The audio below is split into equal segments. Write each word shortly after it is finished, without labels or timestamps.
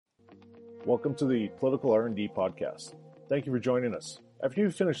Welcome to the Political R&D podcast. Thank you for joining us. After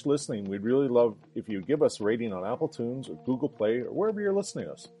you've finished listening, we'd really love if you give us a rating on Apple Tunes or Google Play or wherever you're listening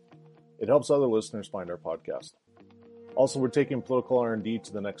to us. It helps other listeners find our podcast. Also, we're taking Political R&D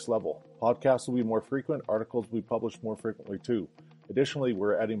to the next level. Podcasts will be more frequent, articles will be published more frequently too. Additionally,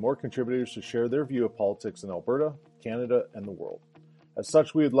 we're adding more contributors to share their view of politics in Alberta, Canada, and the world. As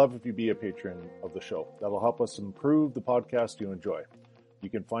such, we would love if you be a patron of the show. That'll help us improve the podcast you enjoy. You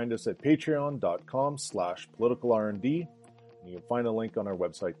can find us at patreon.com/politicalrnd, and you can find a link on our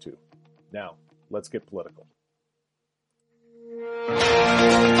website too. Now, let's get political.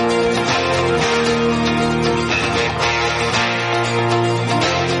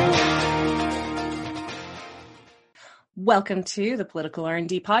 Welcome to the Political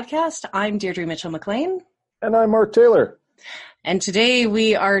R&D podcast. I'm Deirdre Mitchell-McLean. And I'm Mark Taylor. And today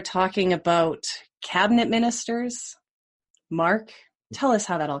we are talking about cabinet ministers. Mark, tell us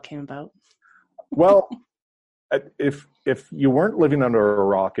how that all came about. Well, if you weren't living under a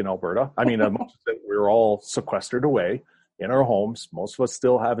rock in Alberta, I mean, most of it, we were all sequestered away in our homes. Most of us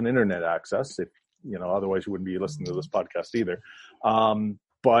still have an internet access. If otherwise you wouldn't be listening to this podcast either.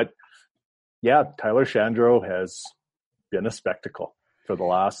 But yeah, Tyler Shandro has been a spectacle for the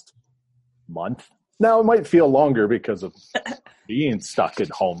last month. Now it might feel longer because of being stuck at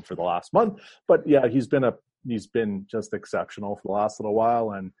home for the last month, but yeah, he's been just exceptional for the last little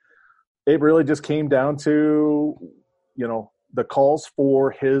while, and it really just came down to, the calls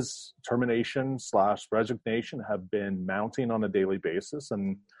for his termination / resignation have been mounting on a daily basis.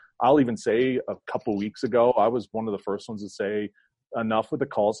 And I'll even say a couple weeks ago, I was one of the first ones to say enough with the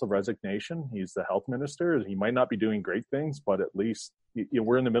calls of resignation. He's the health minister. He might not be doing great things, but at least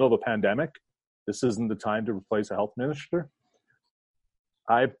we're in the middle of a pandemic. This isn't the time to replace a health minister.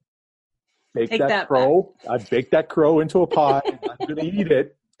 I baked that crow. I baked that crow into a pie. I'm going to eat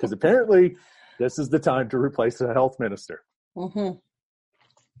it because apparently this is the time to replace a health minister. Mm-hmm.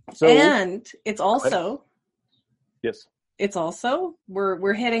 So, and it's also yes. It's also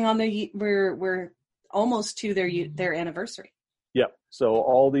we're hitting on we're almost to their anniversary. Yeah. So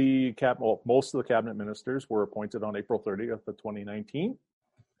all the most of the cabinet ministers were appointed on April 30th of 2019.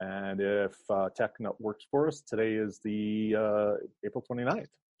 And if TechNut works for us, today is the April 29th.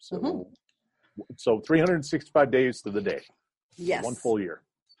 So, So 365 days to the day. Yes. One full year.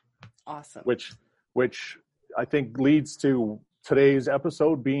 Awesome. Which I think leads to today's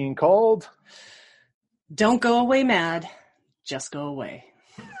episode being called Don't Go Away Mad, Just Go Away.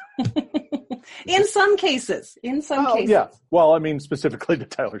 In some cases. Yeah. Well, I mean, specifically to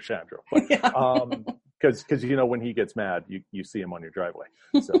Tyler Shandro. But, yeah. Because when he gets mad, you see him on your driveway.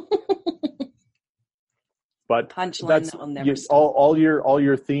 So, but punchline that will never stop. All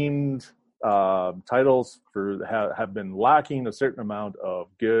your themed titles have been lacking a certain amount of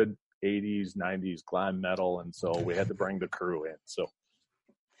good 80s, 90s glam metal, and so we had to bring the crew in. So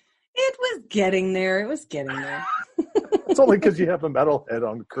it was getting there. It's only because you have a metalhead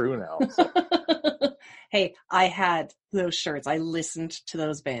on the crew now. So. Hey, I had those shirts. I listened to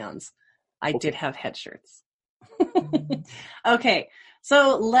those bands. I did have head shirts. Okay,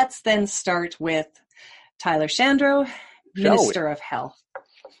 so let's then start with Tyler Shandro, Minister of Health.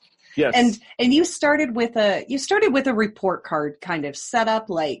 Yes. And you started with a report card kind of set up,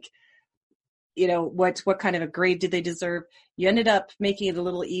 like, what kind of a grade did they deserve? You ended up making it a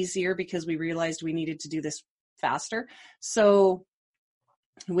little easier because we realized we needed to do this faster. So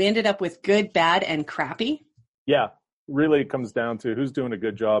we ended up with good, bad, and crappy. Yeah, really it comes down to who's doing a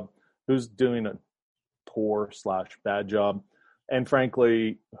good job, who's doing a poor / bad job, and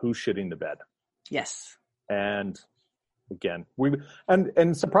frankly, who's shitting the bed. Yes. And again,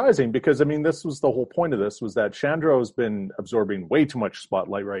 and surprising because, I mean, this was the whole point of this was that Shandro has been absorbing way too much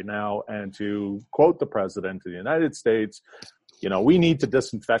spotlight right now. And to quote the President of the United States, we need to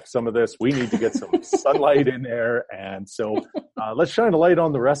disinfect some of this. We need to get some sunlight in there. And so let's shine a light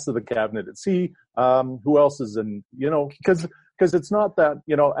on the rest of the cabinet and see who else is in, because it's not that,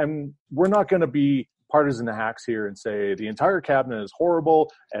 and we're not going to be partisan hacks here and say the entire cabinet is horrible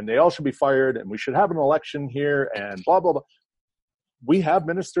and they all should be fired and we should have an election here and blah, blah, blah. We have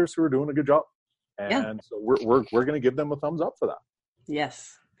ministers who are doing a good job. And so we're going to give them a thumbs up for that.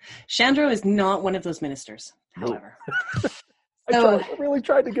 Yes. Shandro is not one of those ministers, however. I really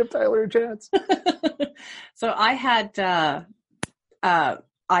tried to give Tyler a chance. So I had,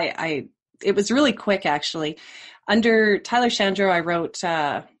 it was really quick actually. Under Tyler Shandro, I wrote,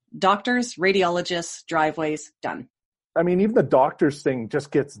 doctors, radiologists, driveways, done. I mean, even the doctors thing just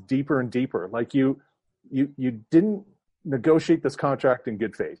gets deeper and deeper. Like you didn't negotiate this contract in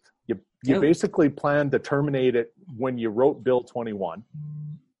good faith. You basically planned to terminate it when you wrote Bill 21.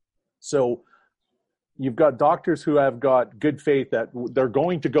 So you've got doctors who have got good faith that they're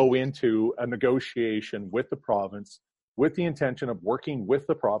going to go into a negotiation with the province with the intention of working with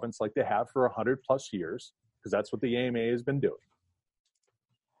the province like they have for 100 plus years, because that's what the AMA has been doing.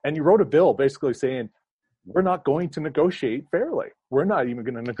 And you wrote a bill basically saying, we're not going to negotiate fairly. We're not even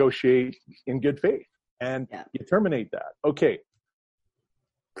going to negotiate in good faith. And you terminate that. Okay.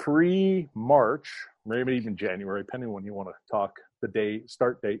 Pre-March, maybe even January, depending on when you want to talk the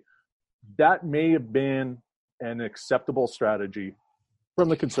start date, that may have been an acceptable strategy from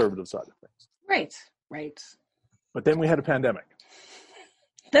the conservative side of things. Right. But then we had a pandemic.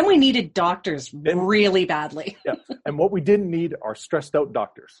 Then we needed doctors really badly. Yeah. And what we didn't need are stressed out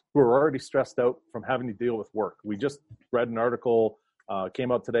doctors who are already stressed out from having to deal with work. We just read an article,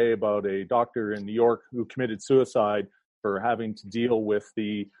 came out today about a doctor in New York who committed suicide for having to deal with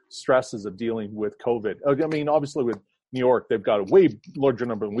the stresses of dealing with COVID. I mean, obviously with New York, they've got a way larger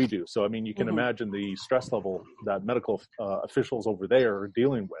number than we do. So, I mean, you can imagine the stress level that medical officials over there are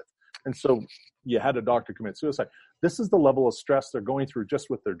dealing with. And so you had a doctor commit suicide. This is the level of stress they're going through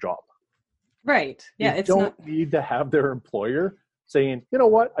just with their job. Right. Yeah. You don't need to have their employer saying, you know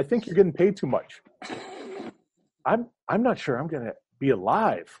what, I think you're getting paid too much. I'm not sure I'm going to be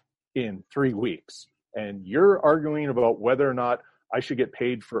alive in 3 weeks. And you're arguing about whether or not I should get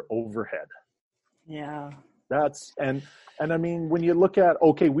paid for overhead. Yeah. And I mean, when you look at,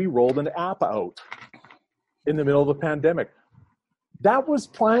 okay, we rolled an app out in the middle of a pandemic. That was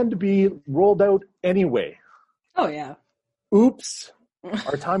planned to be rolled out anyway. Oh, yeah. Oops.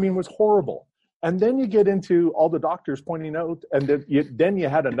 Our timing was horrible. And then you get into all the doctors pointing out, and then you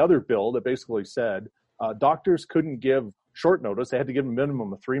had another bill that basically said doctors couldn't give short notice. They had to give a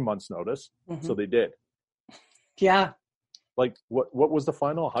minimum of 3 months notice. So they did. Yeah. Like what was the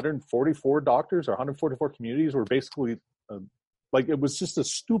final 144 doctors or 144 communities were basically like, it was just a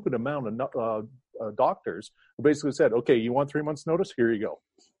stupid amount of doctors who basically said, okay, you want 3 months notice? Here you go.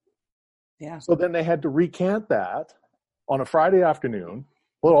 Yeah. So then they had to recant that on a Friday afternoon,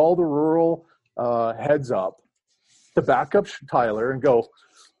 put all the rural heads up to back up Tyler and go,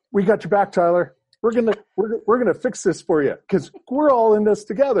 we got your back, Tyler. We're gonna fix this for you because we're all in this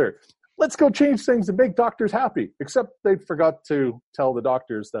together. Let's go change things and make doctors happy. Except they forgot to tell the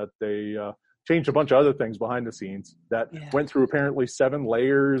doctors that they changed a bunch of other things behind the scenes that went through apparently 7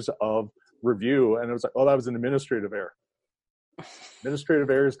 layers of review. And it was like, oh, that was an administrative error. Administrative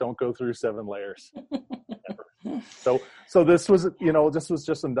errors don't go through 7 layers. So this was,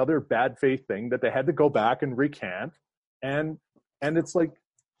 just another bad faith thing that they had to go back and recant. And it's like,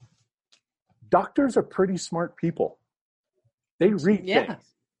 doctors are pretty smart people. They read things.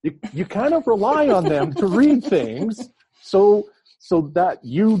 You kind of rely on them to read things so that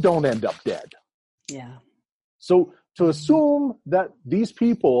you don't end up dead. Yeah. So to assume that these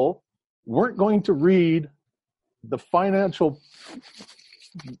people weren't going to read the financial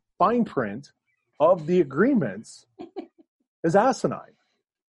fine print of the agreements is asinine.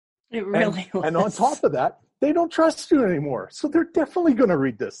 It really was. And on top of that, they don't trust you anymore. So they're definitely going to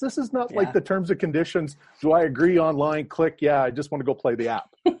read this. This is not like the terms and conditions. Do I agree online? Click. Yeah, I just want to go play the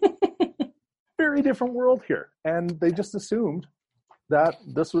app. Very different world here. And they just assumed that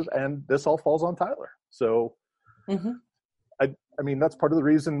this all falls on Tyler. So, I mean, that's part of the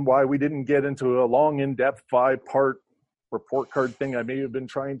reason why we didn't get into a long, in-depth 5-part report card thing I may have been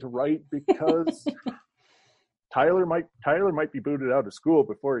trying to write, because Tyler might be booted out of school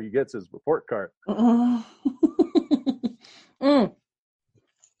before he gets his report card.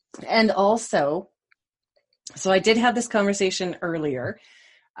 And also, so I did have this conversation earlier,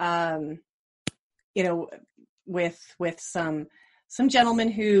 with some gentlemen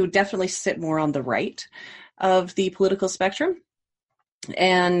who definitely sit more on the right of the political spectrum.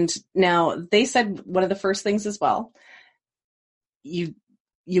 And now they said one of the first things as well, you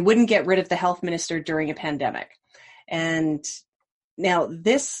wouldn't get rid of the health minister during a pandemic. And now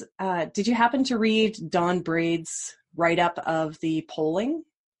this, did you happen to read Don Braid's write-up of the polling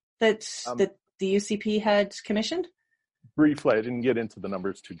that the UCP had commissioned? Briefly, I didn't get into the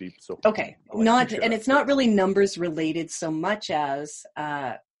numbers too deep. So okay, it's not really numbers related so much as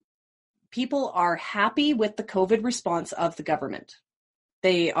people are happy with the COVID response of the government.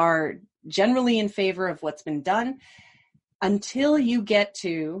 They are generally in favor of what's been done until you get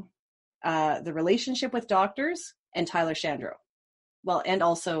to the relationship with doctors and Tyler Shandro. Well, and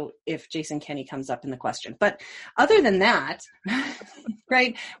also if Jason Kenney comes up in the question. But other than that,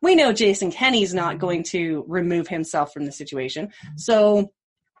 right, we know Jason Kenney's not going to remove himself from the situation. So,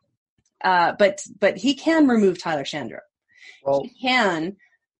 but he can remove Tyler Shandro. Well, he can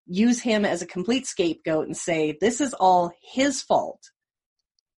use him as a complete scapegoat and say, this is all his fault.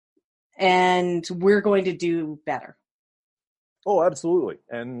 and we're going to do better. Oh, absolutely.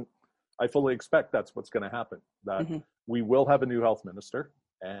 And I fully expect that's what's going to happen, that we will have a new health minister.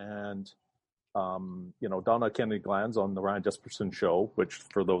 And, Donna Kennedy-Glans on the Ryan Jesperson show, which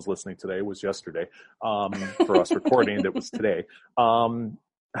for those listening today was yesterday, for us recording, it was today,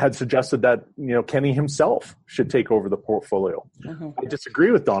 had suggested that, Kenny himself should take over the portfolio. I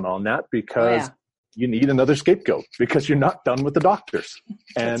disagree with Donna on that because you need another scapegoat because you're not done with the doctors.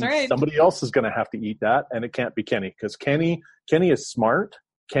 And somebody else is going to have to eat that, and it can't be Kenny, because Kenny is smart.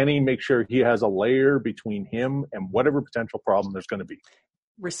 Kenny makes sure he has a layer between him and whatever potential problem there's going to be.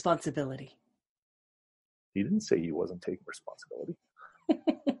 Responsibility. He didn't say he wasn't taking responsibility.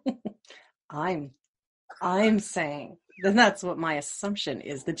 I'm saying then that's what my assumption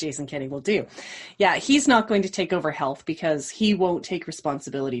is that Jason Kenney will do. Yeah, he's not going to take over health because he won't take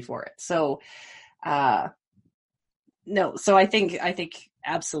responsibility for it. So, no. So I think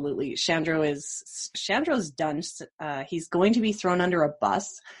absolutely Shandro's done. He's going to be thrown under a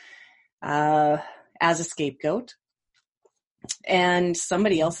bus as a scapegoat, and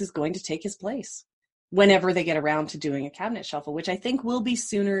somebody else is going to take his place whenever they get around to doing a cabinet shuffle, which I think will be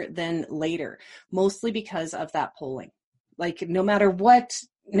sooner than later, mostly because of that polling. Like, no matter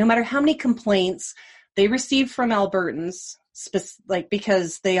how many complaints they receive from Albertans,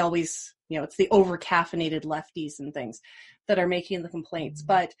 because they always, it's the over-caffeinated lefties and things that are making the complaints.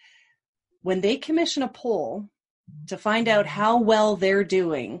 But when they commission a poll to find out how well they're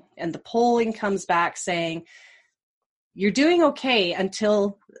doing, and the polling comes back saying, you're doing okay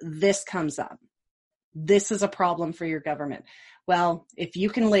until this comes up. This is a problem for your government. Well, if you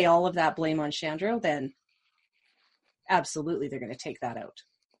can lay all of that blame on Shandro, then absolutely they're going to take that out.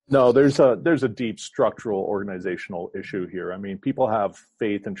 No, there's a deep structural organizational issue here. I mean, people have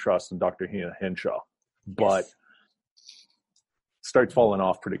faith and trust in Dr. Hina Hinshaw, but starts falling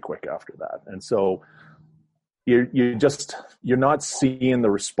off pretty quick after that. And so you're not seeing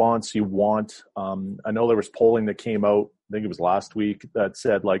the response you want. I know there was polling that came out, I think it was last week, that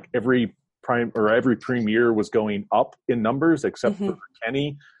said like every premier was going up in numbers except for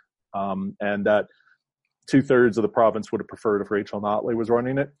Kenny, and that 2/3 of the province would have preferred if Rachel Notley was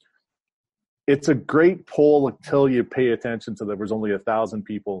running it. It's a great poll until you pay attention to there was only 1,000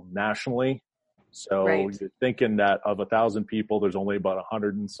 people nationally. So you're thinking that of 1,000 people, there's only about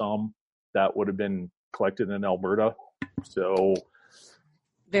 100 and some that would have been collected in Alberta. So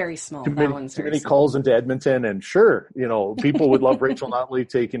very small. Too many calls into Edmonton, and sure, people would love Rachel Notley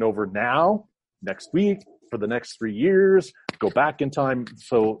taking over now, next week, for the next 3 years, go back in time.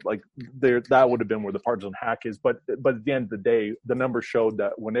 So that would have been where the partisan hack is. But at the end of the day, the numbers showed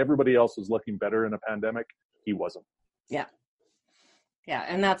that when everybody else was looking better in a pandemic, he wasn't. Yeah. Yeah.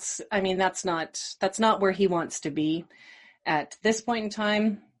 And that's not where he wants to be at this point in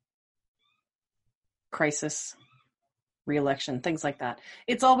time. Crisis, re-election, things like that.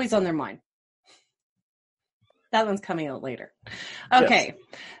 It's always on their mind. That one's coming out later. Okay.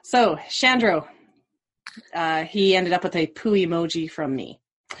 Yes. So Shandro, he ended up with a poo emoji from me.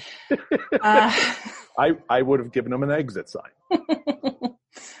 I would have given him an exit sign.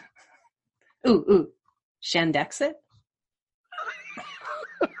 Ooh, Shandexit?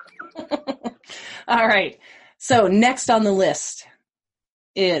 All right. So next on the list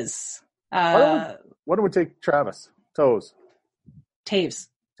is... why don't we take Travis? Taves.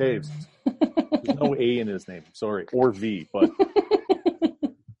 There's no A in his name. Sorry. Or V, but...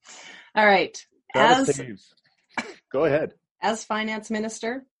 All right. Travis Taves. Go ahead. As finance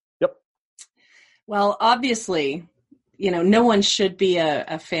minister? Yep. Well, obviously, no one should be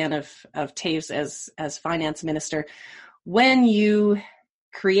a fan of Taves as finance minister. When you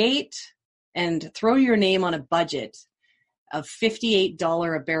create and throw your name on a budget of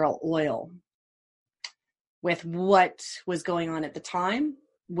 $58 a barrel oil, with what was going on at the time,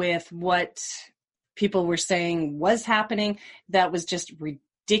 with what people were saying was happening, that was just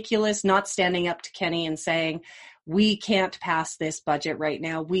ridiculous. Not standing up to Kenny and saying, we can't pass this budget right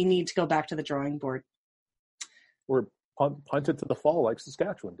now. We need to go back to the drawing board. Or punt it to the fall like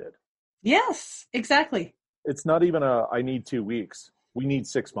Saskatchewan did. Yes, exactly. It's not even I need 2 weeks. We need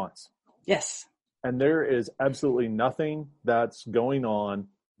 6 months. Yes. And there is absolutely nothing that's going on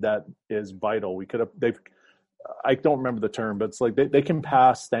that is vital. I don't remember the term, but it's like they can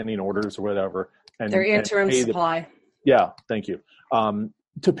pass standing orders or whatever. And their interim supply. Thank you.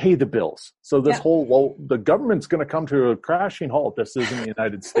 To pay the bills. So this the government's going to come to a crashing halt. This isn't the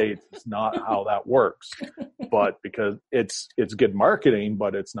United States. It's not how that works. But because it's good marketing,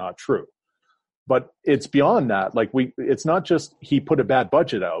 but it's not true. But it's beyond that. It's not just he put a bad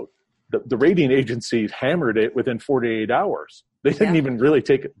budget out. The rating agencies hammered it within 48 hours. They didn't even really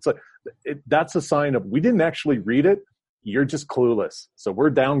take it. So that's a sign of, we didn't actually read it. You're just clueless. So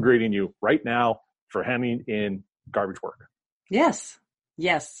we're downgrading you right now for handing in garbage work. Yes.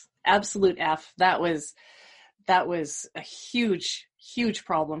 Absolute F. That was a huge, huge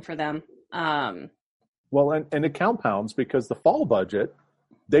problem for them. Well, and it compounds because the fall budget,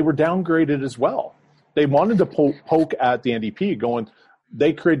 they were downgraded as well. They wanted to poke at the NDP going,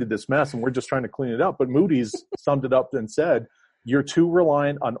 they created this mess and we're just trying to clean it up. But Moody's summed it up and said, you're too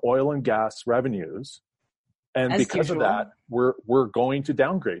reliant on oil and gas revenues. And because of that, we're going to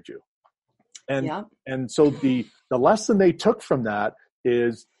downgrade you. And so the lesson they took from that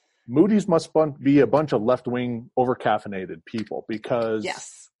is Moody's must be a bunch of left-wing over-caffeinated people because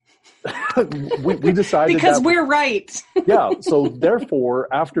we decided because we're right. So therefore,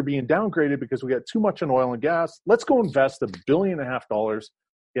 after being downgraded because we got too much in oil and gas, let's go invest $1.5 billion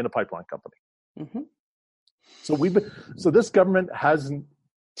in a pipeline company. Mm-hmm. So this government hasn't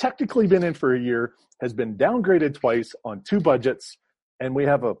technically been in for a year, has been downgraded twice on 2 budgets, and we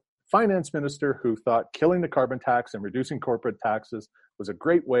have a finance minister who thought killing the carbon tax and reducing corporate taxes was a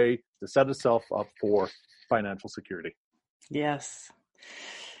great way to set itself up for financial security. Yes.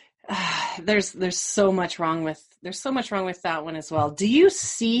 There's so much wrong with that one as well. Do you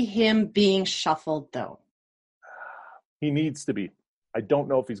see him being shuffled though? He needs to be. I don't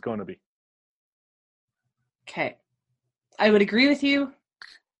know if he's going to be. Okay. I would agree with you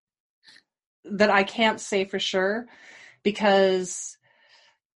that I can't say for sure because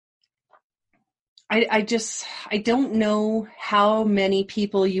I don't know how many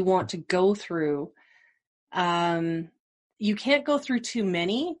people you want to go through. You can't go through too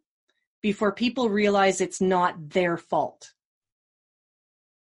many before people realize it's not their fault.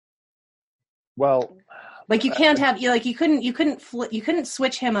 Well, like you can't have you couldn't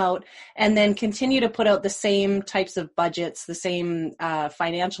switch him out and then continue to put out the same types of budgets, the same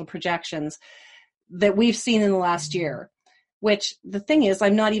financial projections that we've seen in the last year. Which the thing is,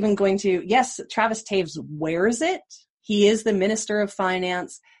 I'm not even going to. Yes, Travis Toews wears it. He is the Minister of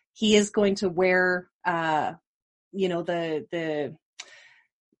Finance. He is going to wear, the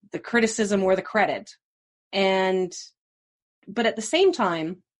criticism or the credit, but at the same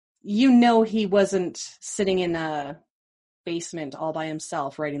time, he wasn't sitting in a basement all by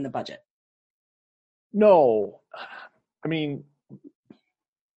himself writing the budget. No, I mean,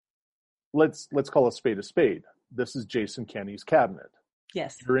 let's call a spade a spade. This is Jason Kenney's cabinet.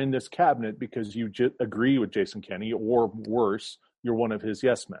 Yes. You're in this cabinet because you agree with Jason Kenney, or worse, you're one of his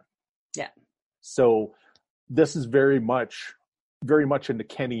yes men. Yeah. So this is very much in the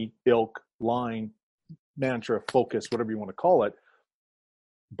Kenney ilk line, mantra, focus, whatever you want to call it.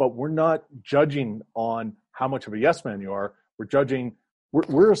 But we're not judging on how much of a yes man you are.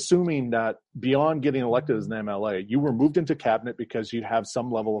 We're assuming that beyond getting elected as an MLA, you were moved into cabinet because you have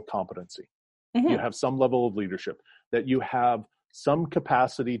some level of competency. Mm-hmm. You have some level of leadership, that you have some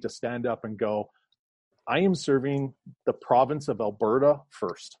capacity to stand up and go, I am serving the province of Alberta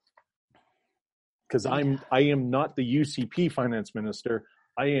first. Because I am not the UCP finance minister.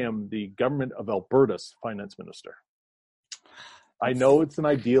 I am the government of Alberta's finance minister. I know it's an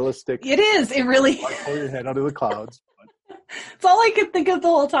idealistic. It is. It really. Pull your head out of the clouds. It's all I could think of the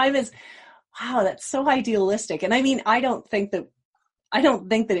whole time is, wow, that's so idealistic. And I mean, I don't think that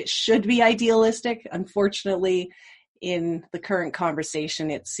it should be idealistic. Unfortunately, in the current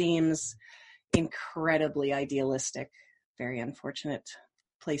conversation, it seems incredibly idealistic. Very unfortunate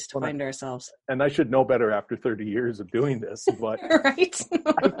place to find ourselves. And I should know better after 30 years of doing this, but right?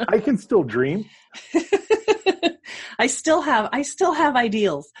 I can still dream. I still have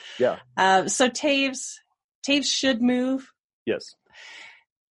ideals. Yeah. So Toews should move. Yes.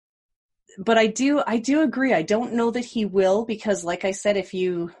 But I do agree. I don't know that he will, because like I said, if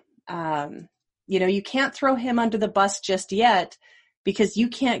you can't throw him under the bus just yet, because you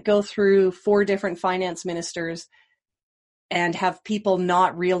can't go through 4 different finance ministers and have people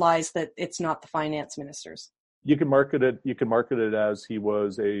not realize that it's not the finance ministers. You can market it as he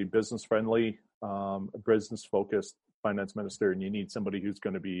was a business friendly, business focused finance minister, and you need somebody who's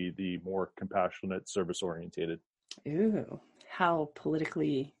going to be the more compassionate, service orientated. Ooh, how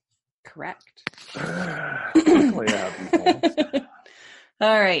politically correct. All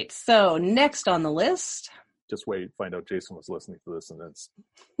right. So next on the list. Just wait, find out Jason was listening to this, and it's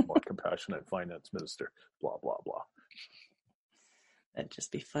more compassionate finance minister, blah, blah, blah. That'd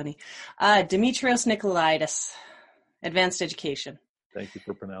just be funny. Dimitrios Nikolaidis, advanced education. Thank you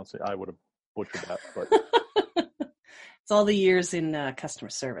for pronouncing. I would have butchered that, but it's all the years in customer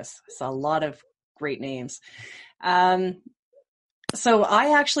service. I saw a lot of great names. So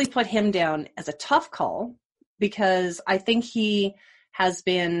I actually put him down as a tough call because I think he has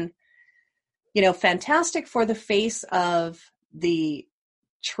been, fantastic for the face of the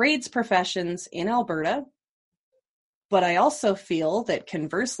trades professions in Alberta. But I also feel that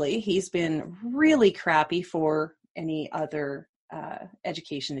conversely, he's been really crappy for any other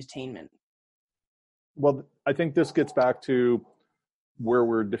education attainment. Well, I think this gets back to where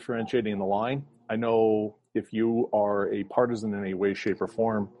we're differentiating the line. I know if you are a partisan in any way, shape, or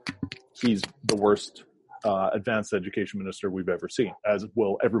form, he's the worst advanced education minister we've ever seen, as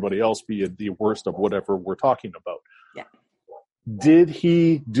will everybody else be the worst of whatever we're talking about. Yeah. Did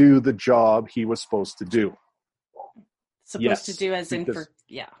he do the job he was supposed to do? Supposed to do as in for,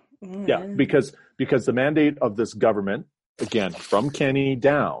 yeah. Yeah, because the mandate of this government, again, from Kenny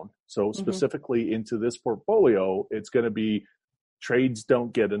down, so specifically into this portfolio, it's going to be trades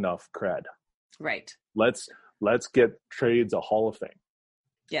don't get enough cred. Right. Let's get trades a Hall of Fame.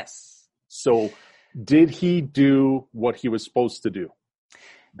 Yes. So did he do what he was supposed to do?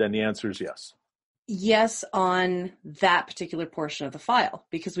 Then the answer is yes. Yes, on that particular portion of the file,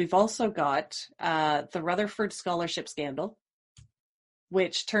 because we've also got the Rutherford scholarship scandal,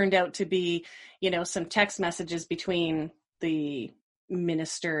 which turned out to be, some text messages between the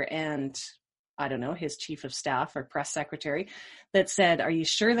minister and, I don't know, his chief of staff or press secretary that said, are you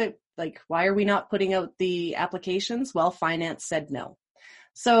sure that, why are we not putting out the applications? Well, finance said no.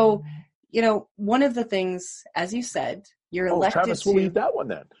 So, one of the things, as you said, you're elected Travis will leave that one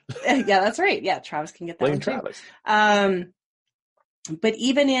then. Yeah, that's right. Yeah, Travis can get that Blame one Travis. Too. But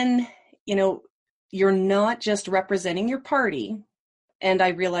even in, you're not just representing your party, and I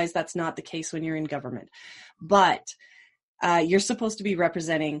realize that's not the case when you're in government, but you're supposed to be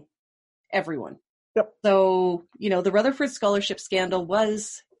representing everyone. Yep. So, the Rutherford scholarship scandal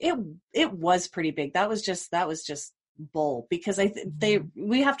was pretty big. That was just bull, because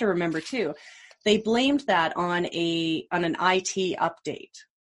we have to remember too, they blamed that on an IT update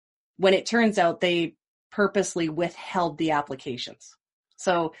when it turns out they purposely withheld the applications.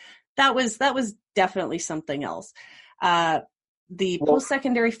 So that was definitely something else. The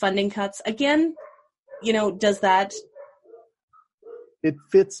post-secondary funding cuts, again, does that? It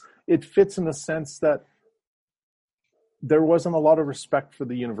fits in the sense that there wasn't a lot of respect for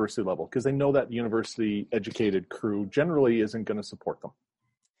the university level, because they know that university educated crew generally isn't going to support them.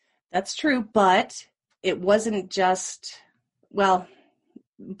 That's true, but it wasn't just, but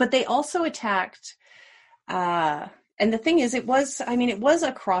they also attacked, and the thing is, it was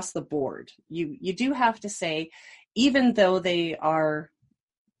across the board. You do have to say, even though they are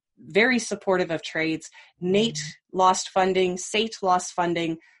very supportive of trades, NAIT lost funding, SAIT lost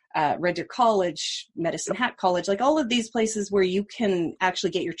funding, Red Deer College, Medicine Hat College, all of these places where you can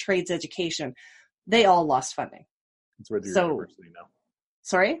actually get your trades education, they all lost funding. It's Red Deer University now.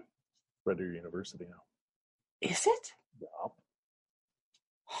 Sorry? Red Deer University now. Is it? Yeah.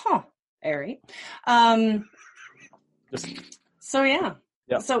 Huh. All right. So yeah.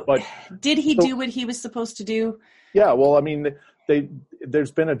 Yeah. So did he do what he was supposed to do? Yeah. Well,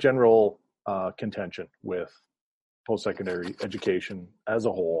 there's been a general contention with post-secondary education as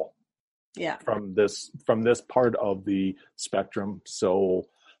a whole. Yeah. From this part of the spectrum. So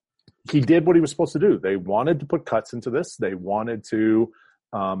he did what he was supposed to do. They wanted to put cuts into this. They wanted to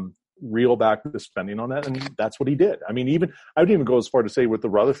reel back the spending on that, and that's what he did. I would even go as far to say with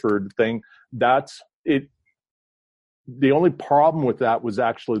the Rutherford thing, that's it. The only problem with that was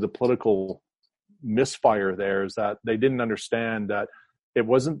actually the political misfire there, is that they didn't understand that it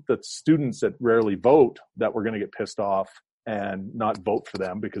wasn't the students that rarely vote that were going to get pissed off and not vote for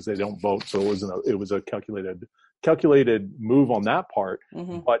them because they don't vote. So it was a calculated move on that part,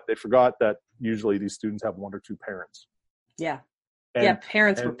 but they forgot that usually these students have one or two parents. Yeah. And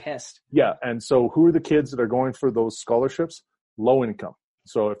parents were pissed. Yeah. And so who are the kids that are going for those scholarships? Low income.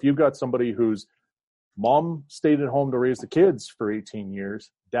 So if you've got somebody whose mom stayed at home to raise the kids for 18 years,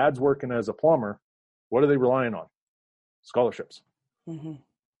 dad's working as a plumber, what are they relying on? Scholarships. Mm-hmm.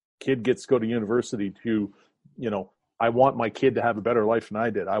 Kid gets to go to university to, I want my kid to have a better life than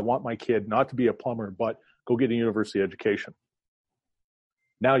I did. I want my kid not to be a plumber, but go get a university education.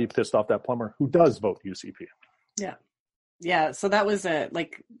 Now you pissed off that plumber who does vote UCP. Yeah. Yeah. So that was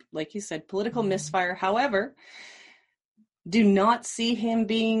like you said, political misfire. However, do not see him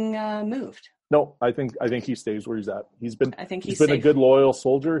being moved. No, I think he stays where he's at. He's been safe. A good, loyal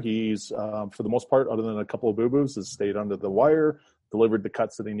soldier. He's, for the most part, other than a couple of boo-boos, has stayed under the wire, delivered the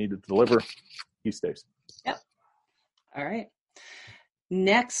cuts that he needed to deliver. He stays. Yep. All right.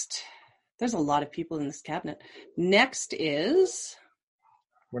 Next, there's a lot of people in this cabinet. Next is...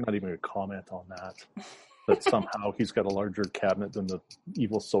 We're not even going to comment on that somehow he's got a larger cabinet than the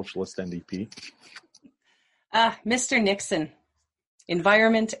evil socialist NDP. Mr. Nixon,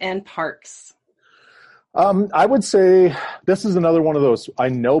 Environment and Parks. I would say this is another one of those. I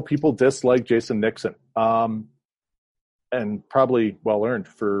know people dislike Jason Nixon, and probably well earned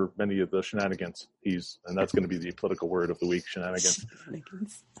for many of the shenanigans. And that's going to be the political word of the week: shenanigans.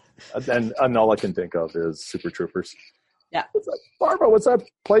 And all I can think of is Super Troopers. Yeah. What's that, Barbara? What's that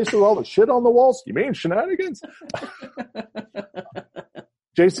place with all the shit on the walls? You mean shenanigans?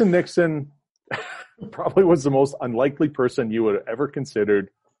 Jason Nixon probably was the most unlikely person you would have ever considered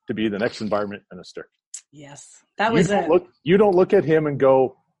to be the next environment minister. Yes, that was it. You don't look at him and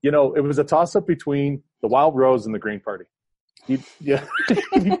go, it was a toss-up between the Wild Rose and the Green Party. You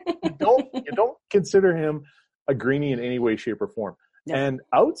don't consider him a greenie in any way, shape, or form. Yeah. And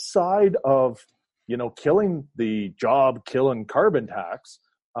outside of, killing the job, killing carbon tax,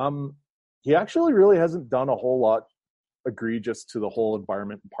 he actually really hasn't done a whole lot egregious to the whole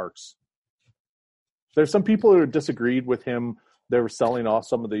environment and parks. There's some people who disagreed with him. They were selling off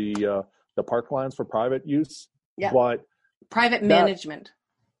some of the park lands for private use. Yeah. But private management.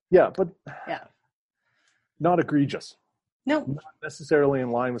 Yeah, but yeah, not egregious. No. Not necessarily in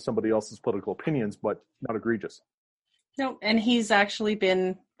line with somebody else's political opinions, but not egregious. No, and he's actually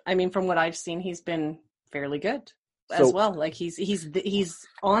been, from what I've seen, he's been fairly good as well. Like he's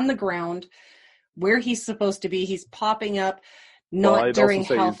on the ground where he's supposed to be. He's popping up, not during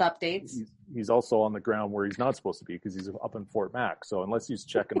health updates. He's also on the ground where he's not supposed to be because he's up in Fort Mac. So unless he's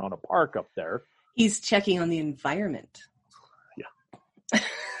checking on a park up there. He's checking on the environment. Yeah.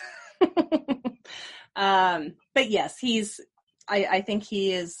 But yes, I think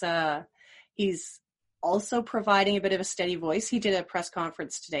he is, he's also providing a bit of a steady voice. He did a press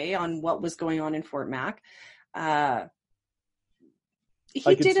conference today on what was going on in Fort Mac.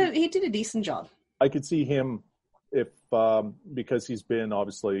 He did a decent job. I could see him because he's been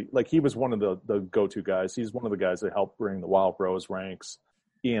obviously, like, he was one of the go-to guys. He's one of the guys that helped bring the Wild Rose ranks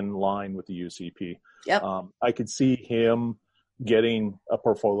in line with the UCP. Yep. I could see him getting a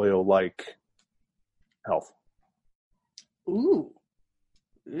portfolio like health. Ooh.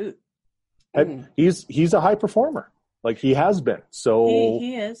 He's a high performer. Like, he has been. So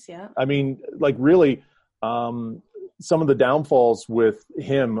he is, yeah. Really, some of the downfalls with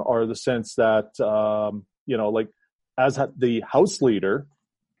him are the sense that, as the House leader,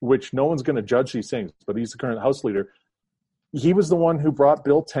 which no one's going to judge these things, but he's the current House leader. He was the one who brought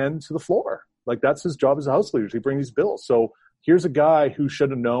Bill 10 to the floor. Like, that's his job as a House leader. He brings these bills. So here's a guy who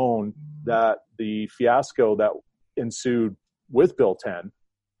should have known that the fiasco that ensued with Bill 10,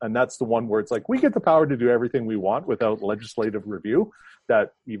 and that's the one where it's like, we get the power to do everything we want without legislative review,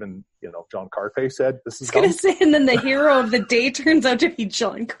 that even, John Carpay said, this is I was going to say, and then the hero of the day turns out to be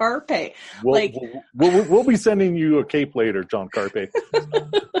John Carpay. We'll be sending you a cape later, John Carpay.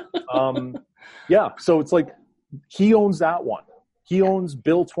 Yeah, so it's like, he owns that one. He owns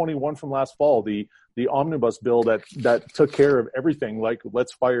Bill 21 from last fall, the omnibus bill that took care of everything. Like,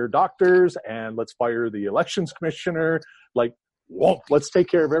 let's fire doctors and let's fire the elections commissioner. Like, let's take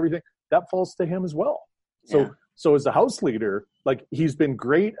care of everything. That falls to him as well. So as a House leader, like, he's been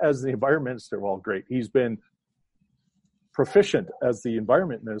great as the environment minister. Well, great. He's been proficient as the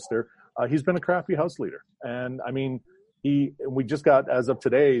environment minister. He's been a crappy House leader. And we just got, as of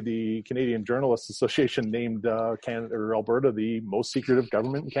today, the Canadian Journalists Association named Canada or Alberta the most secretive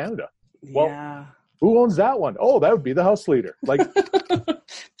government in Canada. Well, yeah. Who owns that one? Oh, that would be the House leader. Like,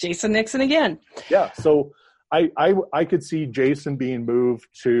 Jason Nixon again. Yeah. So I could see Jason being moved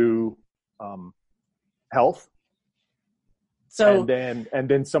to health. So and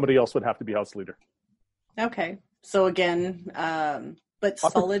then somebody else would have to be House leader. Okay. So again, but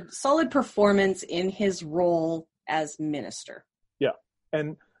solid performance in his role as minister. Yeah.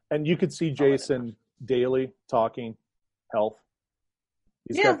 And you could see Jason daily talking health.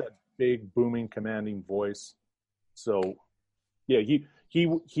 He's got that big, booming, commanding voice. So yeah, he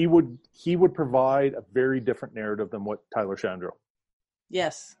would provide a very different narrative than what Tyler Shandro.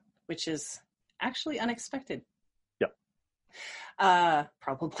 Yes, which is actually unexpected. Yeah.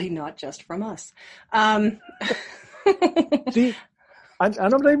 Probably not just from us. See, I'm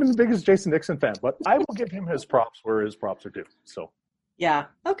not even the biggest Jason Nixon fan, but I will give him his props where his props are due. So yeah,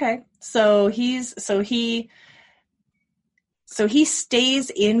 okay. So he stays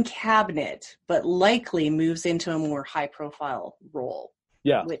in cabinet, but likely moves into a more high-profile role.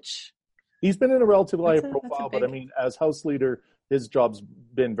 Yeah, which he's been in a relatively high profile, but as House leader, his job's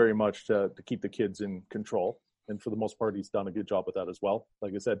been very much to keep the kids in control. And for the most part, he's done a good job with that as well.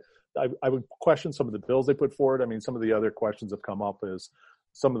 Like I said, I would question some of the bills they put forward. Some of the other questions have come up is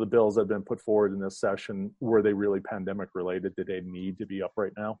some of the bills that have been put forward in this session, were they really pandemic related? Did they need to be up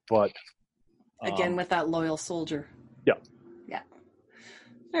right now? But Again, with that loyal soldier. Yeah. Yeah.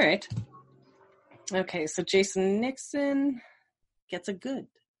 All right. Okay, so Jason Nixon gets a good.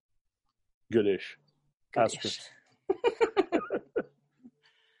 Goodish. Goodish.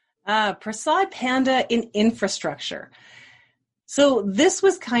 Asterisk. Prasad Panda in infrastructure. So this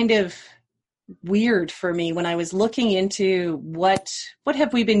was kind of weird for me when I was looking into what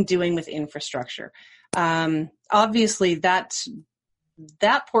have we been doing with infrastructure. Obviously, that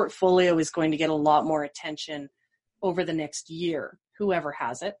portfolio is going to get a lot more attention over the next year, whoever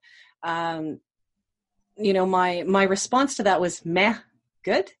has it. My response to that was meh,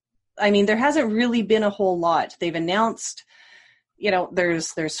 good. I mean, there hasn't really been a whole lot. They've announced,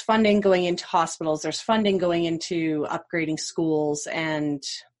 there's funding going into hospitals, there's funding going into upgrading schools and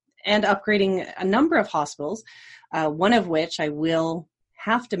upgrading a number of hospitals, one of which I will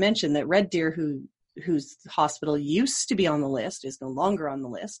have to mention that Red Deer, whose hospital used to be on the list, is no longer on the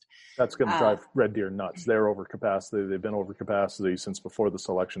list. That's going to drive Red Deer nuts. They're over capacity. They've been over capacity since before this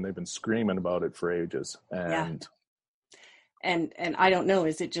election. They've been screaming about it for ages. And I don't know,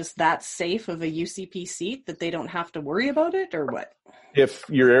 is it just that safe of a UCP seat that they don't have to worry about it, or what? If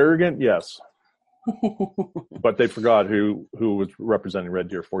you're arrogant, yes. But they forgot who was representing Red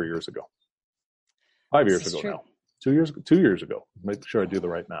Deer 4 years ago. 5 years ago now. 2 years ago. Make sure I do the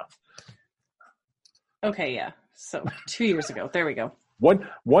right math. Okay, yeah. So 2 years ago. There we go.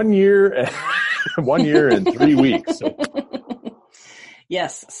 1 year 1 year and 3 weeks. So.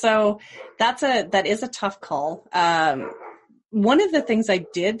 Yes. So that is a tough call. One of the things I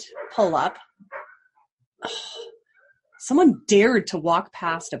did pull up, someone dared to walk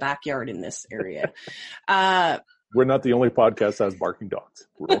past a backyard in this area. We're not the only podcast that has barking dogs.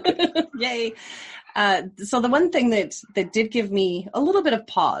 We're okay. Yay. So the one thing that did give me a little bit of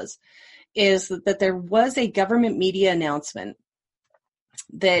pause is that there was a government media announcement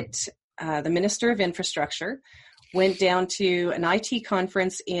that the Minister of Infrastructure went down to an IT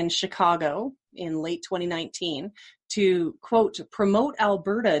conference in Chicago in late 2019 to, quote, promote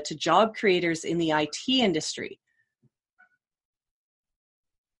Alberta to job creators in the IT industry.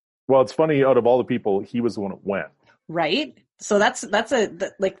 Well, it's funny, out of all the people, he was the one that went. Right? So that's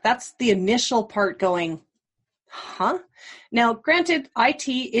the initial part going, huh? Now, granted, IT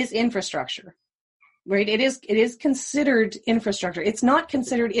is infrastructure, right? It is considered infrastructure. It's not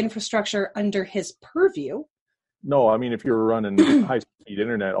considered infrastructure under his purview. No, I mean, if you're running high-speed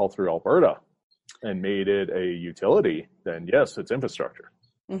internet all through Alberta and made it a utility, then yes, it's infrastructure.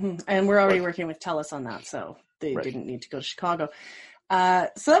 Mm-hmm. And we're already working with TELUS on that, so they didn't need to go to Chicago.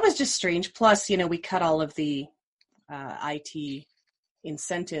 So that was just strange. Plus, we cut all of the IT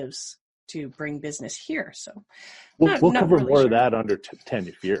incentives to bring business here. So we'll cover really more of that under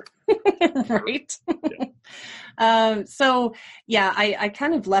 10 year. Right. Yeah. So yeah, I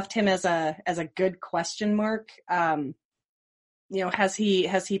kind of left him as a good question mark. Has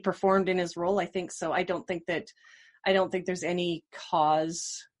he performed in his role? I think so. I don't think there's any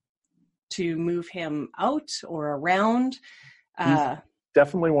cause to move him out or around. He's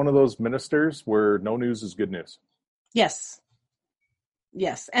definitely one of those ministers where no news is good news. Yes.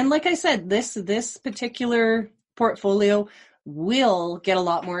 And like I said, this particular portfolio will get a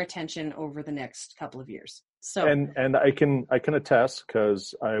lot more attention over the next couple of years. So and I can attest,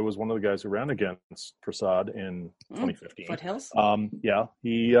 because I was one of the guys who ran against Prasad in 2015. Foothills. Yeah,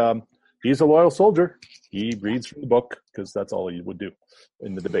 he's a loyal soldier. He reads from the book because that's all he would do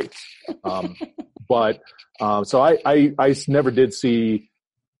in the debates. So I never did see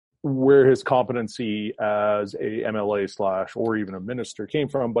where his competency as a MLA / or even a minister came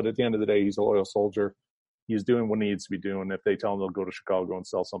from. But at the end of the day, he's a loyal soldier. He's doing what he needs to be doing. If they tell him they'll go to Chicago and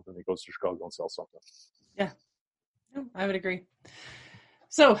sell something, he goes to Chicago and sells something. Yeah, I would agree.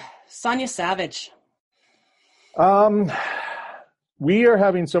 So, Sonia Savage. We are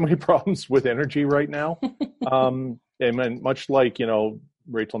having so many problems with energy right now. And much like,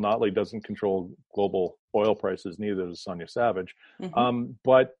 Rachel Notley doesn't control global oil prices, neither does Sonia Savage. Mm-hmm.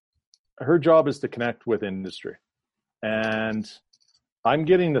 But her job is to connect with industry. And I'm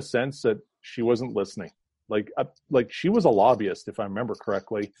getting the sense that she wasn't listening. Like she was a lobbyist, if I remember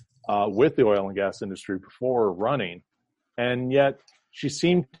correctly, with the oil and gas industry before running. And yet she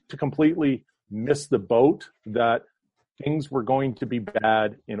seemed to completely miss the boat that things were going to be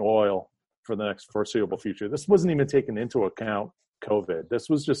bad in oil for the next foreseeable future. This wasn't even taken into account COVID. This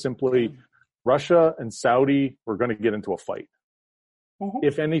was just simply Russia and Saudi were going to get into a fight. Mm-hmm.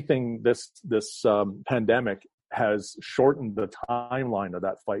 If anything, this pandemic has shortened the timeline of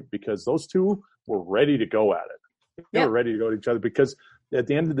that fight because those two were ready to go at it. They were ready to go at each other because at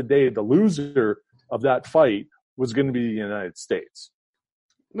the end of the day, the loser of that fight was going to be the United States.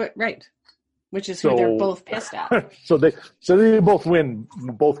 Right. Which is who they're both pissed at. So they both win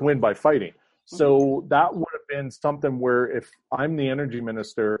by fighting. So that would have been something where if I'm the energy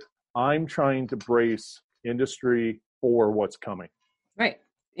minister, I'm trying to brace industry for what's coming. Right.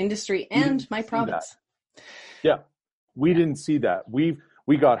 Industry and my province. Yeah. We didn't see that. We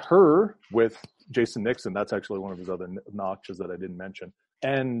got her with Jason Nixon. That's actually one of his other notches that I didn't mention.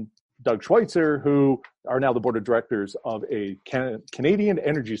 And Doug Schweitzer, who are now the board of directors of a Canadian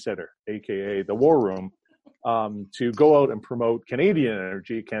Energy Center, aka the War Room, to go out and promote Canadian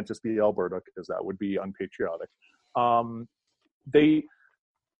energy. It can't just be Alberta because that would be unpatriotic.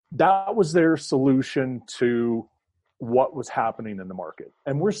 That was their solution to what was happening in the market.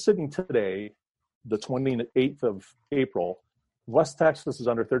 And we're sitting today, the 28th of April, West Texas is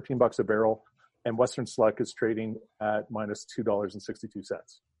under $13 a barrel, and Western Select is trading at minus $2.62.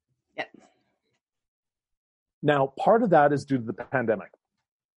 Yep. Now, part of that is due to the pandemic.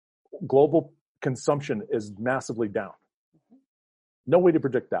 Global consumption is massively down. No way to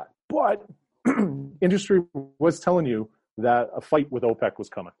predict that. But industry was telling you that a fight with OPEC was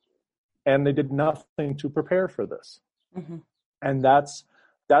coming. And they did nothing to prepare for this. Mm-hmm. And that's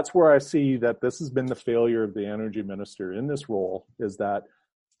where I see that this has been the failure of the energy minister in this role, is that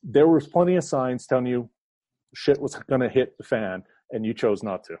there was plenty of signs telling you shit was going to hit the fan, and you chose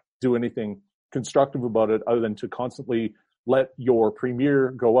not to do anything constructive about it other than to constantly let your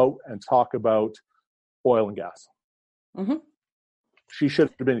premier go out and talk about oil and gas. Mm-hmm.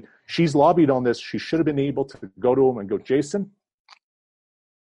 She's lobbied on this. She should have been able to go to him and go, Jason,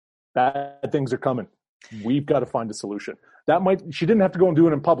 bad things are coming. We've got to find a solution. She didn't have to go and do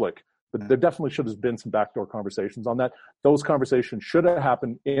it in public, but there definitely should have been some backdoor conversations on that. Those conversations should have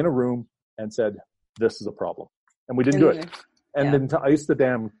happened in a room and said, this is a problem. And we didn't do it. And then to ice the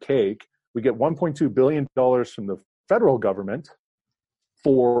damn cake, we get $1.2 billion from the federal government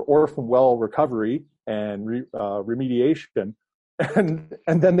for orphan well recovery and remediation. And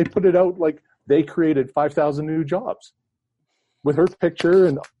then they put it out like they created 5,000 new jobs with her picture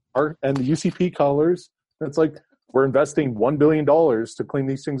and the UCP colors. And it's like, we're investing $1 billion to clean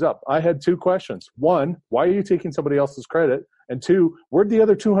these things up. I had two questions. One, why are you taking somebody else's credit? And two, where'd the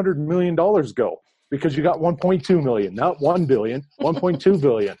other $200 million go? Because you got 1.2 million, not 1 billion, 1.2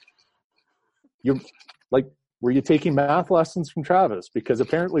 billion. You're like, were you taking math lessons from Travis? Because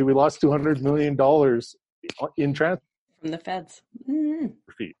apparently we lost $200 million in transfer. From the feds. Mm-hmm.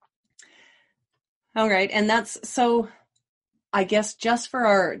 Feet. All right. And that's, so I guess just for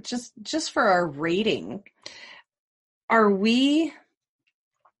our rating, are we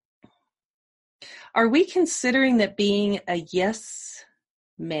considering that being a yes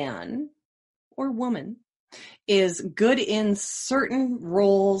man or woman is good in certain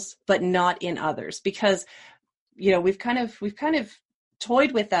roles but not in others? Because we've kind of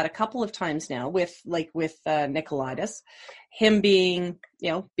toyed with that a couple of times now with Nicolaitis, him being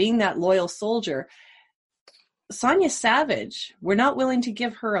that loyal soldier. Sonia Savage, we're not willing to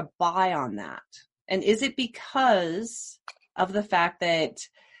give her a buy on that. And is it because of the fact that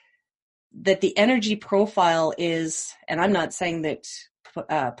the energy profile is, and I'm not saying that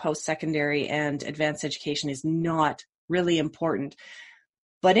post-secondary and advanced education is not really important,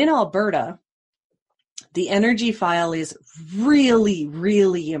 but in Alberta, the energy file is really,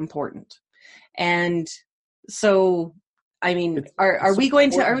 really important. And so, I mean, are we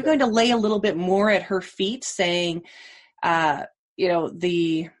going to lay a little bit more at her feet, saying, there's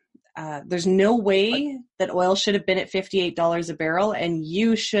no way that oil should have been at $58 a barrel, and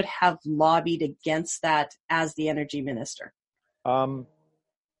you should have lobbied against that as the energy minister?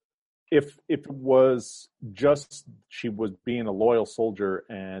 If it was just she was being a loyal soldier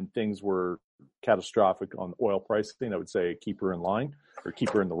and things were catastrophic on oil pricing, I would say keep her in line or keep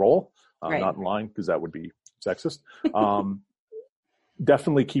her in the role, right. Not in line because that would be sexist.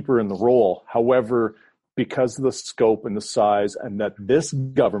 Definitely keep her in the role. However, because of the scope and the size and that this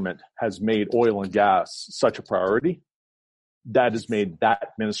government has made oil and gas such a priority, that has made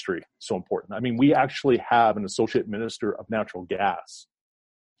that ministry so important. I mean, we actually have an associate minister of natural gas.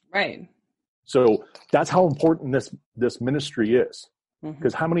 Right. So that's how important this ministry is.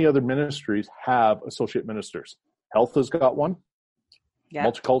 Because how many other ministries have associate ministers? Health has got one. Yeah.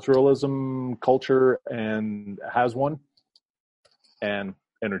 Multiculturalism, culture, and has one. And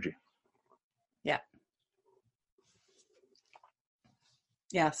energy. Yeah.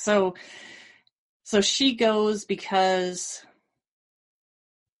 Yeah. So she goes because,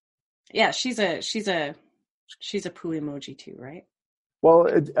 yeah, she's a poo emoji too, right? Well,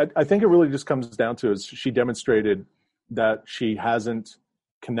 I think it really just comes down to is she demonstrated that she hasn't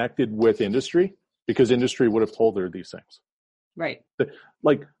connected with industry because industry would have told her these things. Right.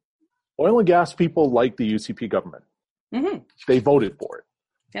 Like Oil and gas people like the UCP government. Mm-hmm. They voted for it.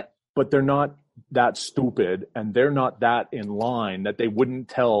 Yep. But they're not that stupid, and they're not that in line that they wouldn't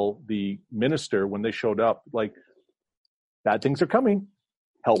tell the minister when they showed up, like, bad things are coming.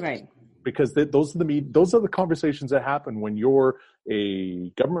 Help. Right. Because those are the conversations that happen when you're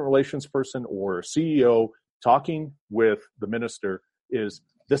a government relations person or a CEO talking with the minister. Is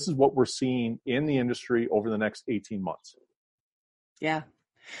this is what we're seeing in the industry over the next 18 months. Yeah.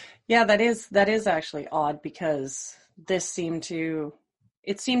 Yeah, that is actually odd, because this seemed to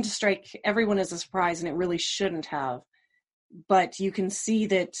strike everyone as a surprise, and it really shouldn't have. But you can see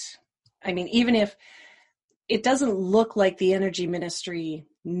that, I mean, even if it doesn't look like the energy ministry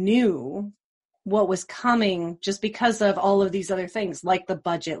knew what was coming, just because of all of these other things, like the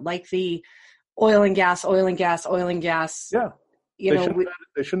budget, like the oil and gas. Yeah.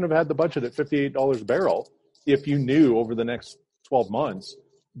 They shouldn't have had the budget at $58 a barrel if you knew over the next 12 months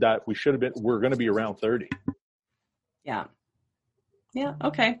that we're going to be around 30. Yeah. Yeah.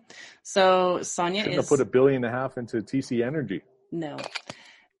 Okay. So Sonia shouldn't have put $1.5 billion into TC Energy. No.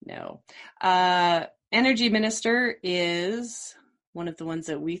 Energy minister is one of the ones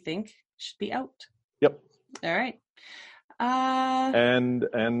that we think should be out. Yep. All right.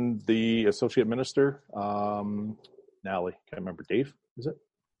 And the associate minister, Nally, can't remember, Dave, is it?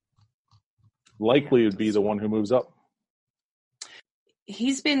 Likely would be the one who moves up.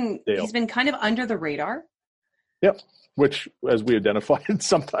 He's been kind of under the radar. Yep. Which, as we identified,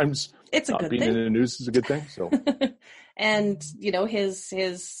 sometimes it's a not good being thing. in the news is a good thing. So, and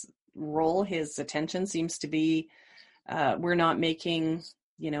his role, his attention seems to be, we're not making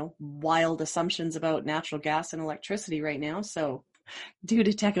wild assumptions about natural gas and electricity right now. So, due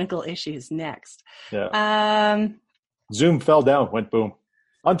to technical issues, next. Yeah. Zoom fell down, went boom.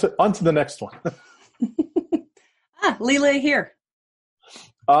 On to the next one. Leela here.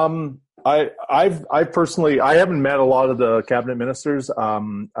 I personally haven't met a lot of the cabinet ministers.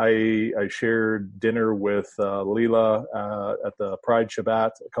 I shared dinner with Leela at the Pride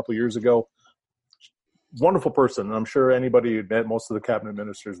Shabbat a couple years ago. Wonderful person, and I'm sure anybody who met most of the cabinet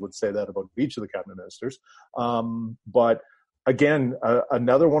ministers would say that about each of the cabinet ministers. But again,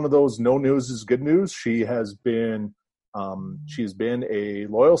 another one of those no news is good news. She's been a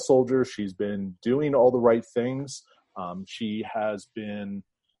loyal soldier. She's been doing all the right things. She has been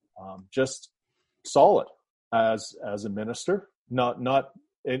just solid as a minister, not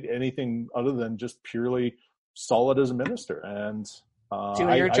anything other than just purely solid as a minister, and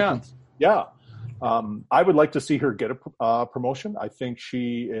doing her job. I would like to see her get a promotion. I think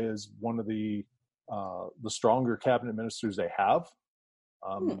she is one of the stronger cabinet ministers they have,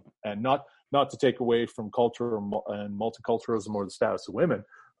 and not to take away from culture and multiculturalism or the status of women,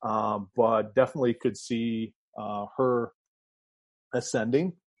 but definitely could see her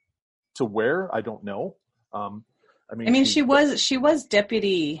ascending to where, I don't know. She was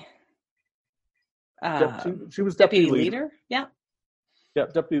deputy. She was deputy leader. Yeah. Yeah,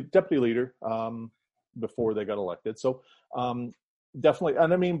 deputy leader before they got elected. So definitely,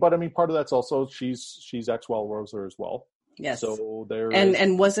 and part of that's also she's ex-Wellroser as well. Yes. So there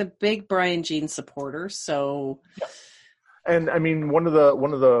and was a big Brian Jean supporter. So, yeah. And one of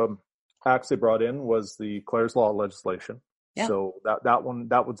the acts they brought in was the Clare's Law legislation. Yeah. So that's one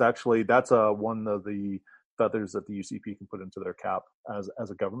of the feathers that the UCP can put into their cap as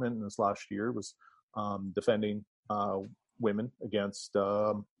a government in this last year was defending women against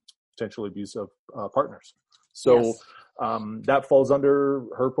potentially abusive partners. So yes. That falls under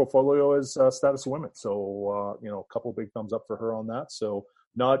her portfolio as status of women. So a couple of big thumbs up for her on that. So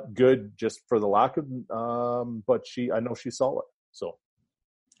not good just for the lack of, but I know she's solid. So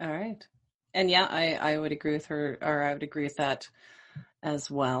all right. And yeah, I would agree with her, or I would agree with that as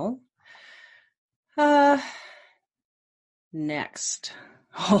well. Next.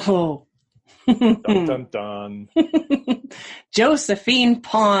 Oh. Dun, dun, dun. Josephine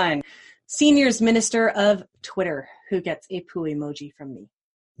Pon, Seniors Minister of Twitter, who gets a poo emoji from me.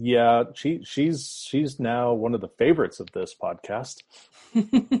 Yeah, she's now one of the favorites of this podcast.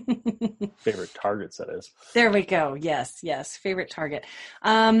 Favorite targets, that is. There we go. Yes, favorite target.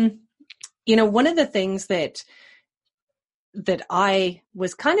 One of the things that I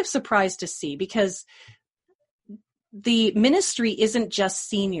was kind of surprised to see, because the ministry isn't just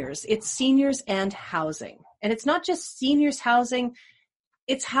seniors, it's seniors and housing. And it's not just seniors housing,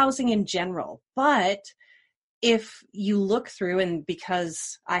 it's housing in general. But if you look through, and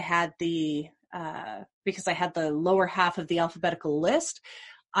because I had the lower half of the alphabetical list,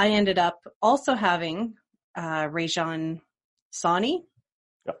 I ended up also having Rajan Sawhney,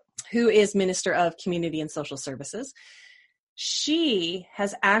 who is Minister of Community and Social Services. she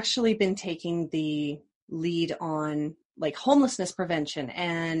has actually been taking the lead on like homelessness prevention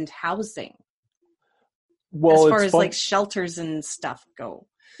and housing, Well, as far it's as fun. like shelters and stuff go.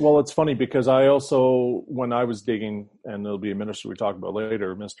 Well, it's funny because I also, when I was digging, and there'll be a minister we talk about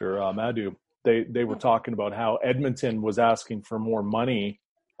later, Mr. Madhu, they were talking about how Edmonton was asking for more money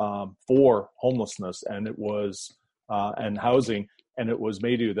for homelessness, and it was and housing, and it was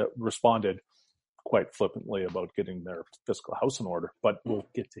Madhu that responded quite flippantly about getting their fiscal house in order. But we'll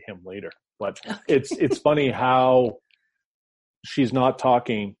get to him later. But it's funny how she's not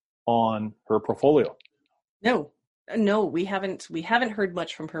talking on her portfolio. No, we haven't heard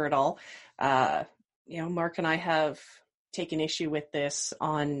much from her at all. Mark and I have taken issue with this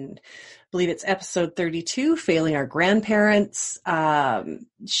on, I believe it's episode 32, Failing Our Grandparents.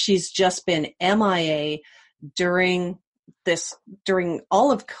 She's just been MIA during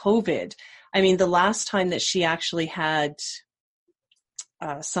all of COVID. I mean, the last time that she actually had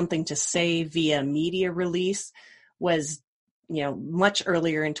something to say via media release was, much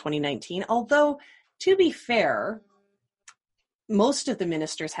earlier in 2019. Although, to be fair, most of the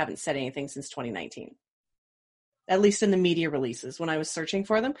ministers haven't said anything since 2019, at least in the media releases. When I was searching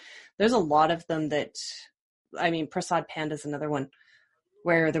for them, there's a lot of them that, Prasad Panda is another one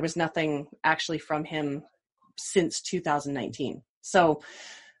where there was nothing actually from him since 2019. So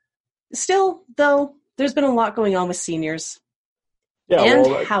still, though, there's been a lot going on with seniors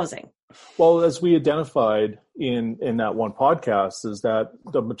and housing. Well, as we identified in that one podcast, is that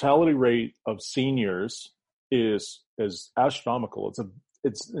the mortality rate of seniors is astronomical.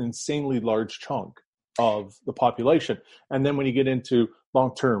 It's an insanely large chunk of the population. And then when you get into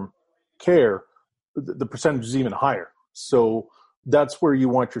long-term care, the percentage is even higher. So that's where you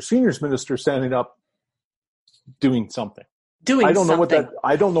want your seniors minister standing up doing something. I don't know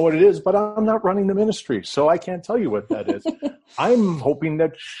what it is, but I'm not running the ministry, so I can't tell you what that is. I'm hoping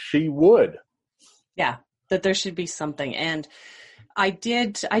that she would. Yeah, that there should be something. And I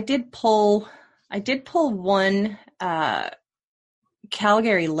did pull one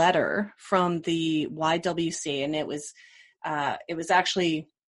Calgary letter from the YWCA, and it was actually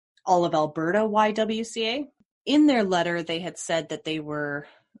all of Alberta YWCA. In their letter, they had said that they were,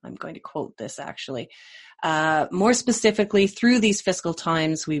 I'm going to quote this actually, more specifically, through these fiscal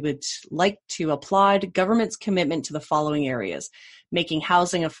times, we would like to applaud government's commitment to the following areas: making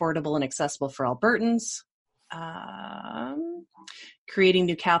housing affordable and accessible for Albertans, creating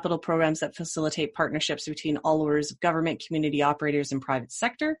new capital programs that facilitate partnerships between all levels of government, community operators, and private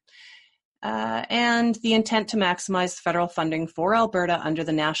sector, and the intent to maximize federal funding for Alberta under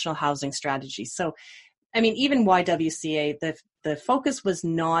the National Housing Strategy. So, even YWCA, the focus was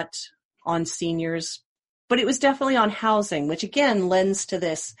not on seniors, but it was definitely on housing, which again lends to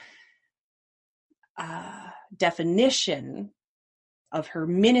this definition of her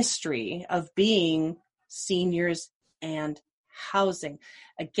ministry of being seniors and housing.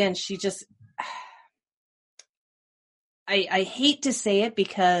 Again, she just, I hate to say it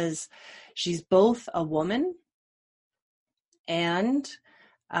because she's both a woman and,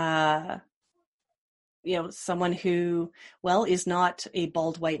 someone who, is not a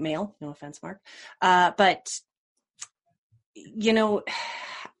bald white male. No offense, Mark. But,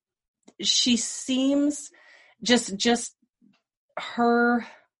 she seems just her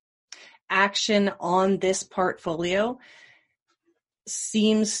action on this portfolio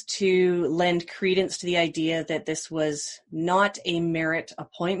seems to lend credence to the idea that this was not a merit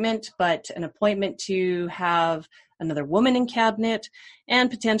appointment, but an appointment to have another woman in cabinet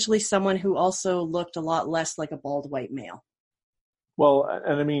and potentially someone who also looked a lot less like a bald white male. Well,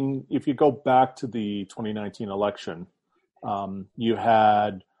 and if you go back to the 2019 election, you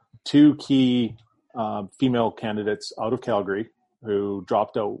had two key female candidates out of Calgary who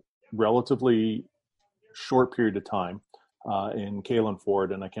dropped out relatively short period of time, in Kaylin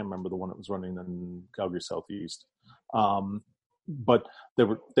Ford, and I can't remember the one that was running in Calgary Southeast. But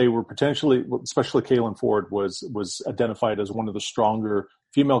they were potentially, especially Kaylin Ford was identified as one of the stronger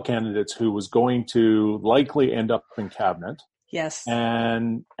female candidates who was going to likely end up in cabinet. Yes.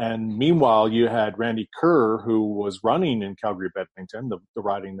 And meanwhile, you had Randy Kerr, who was running in Calgary-Bedlington, the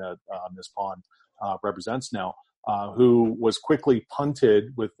riding that Ms. Pond represents now, who was quickly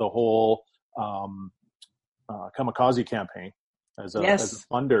punted with the whole kamikaze campaign as a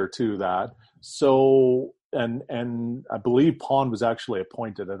funder to that. So, and I believe Pond was actually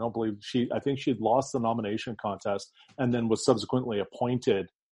appointed. I think she'd lost the nomination contest and then was subsequently appointed.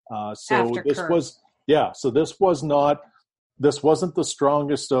 So this wasn't the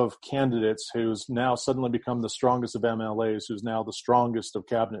strongest of candidates who's now suddenly become the strongest of MLAs, who's now the strongest of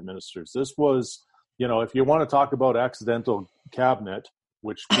cabinet ministers. This was, if you want to talk about accidental cabinet,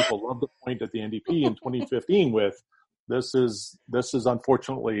 which people love to point at the NDP in 2015 with, this is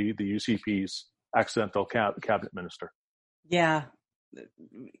unfortunately the UCP's accidental cabinet minister. Yeah.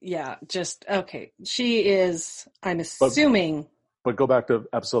 Just okay. She is. I'm assuming. But go back to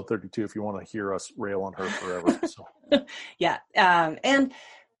episode 32 if you want to hear us rail on her forever. So. Yeah. And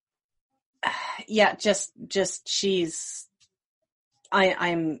yeah, just she's.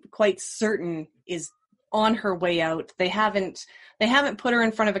 I'm quite certain is on her way out. They haven't put her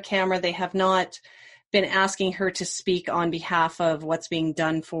in front of a camera. They have not been asking her to speak on behalf of what's being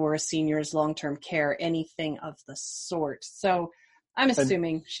done for seniors' long-term care, anything of the sort. So I'm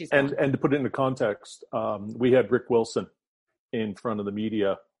assuming she's and to put it into context, we had Rick Wilson in front of the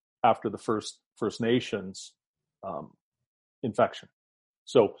media after the First Nations infection.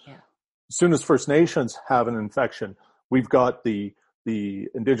 So as soon as First Nations have an infection, we've got the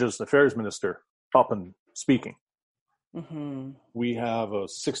Indigenous Affairs Minister up and speaking. Mm-hmm. We have a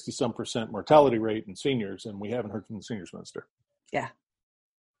 60-some% mortality rate in seniors, and we haven't heard from the seniors minister. Yeah,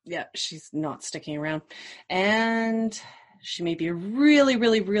 she's not sticking around. And she may be a really,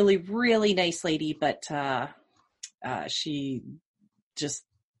 really, really, really nice lady, but she just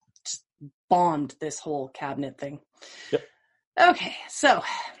bombed this whole cabinet thing. Yep. Okay, so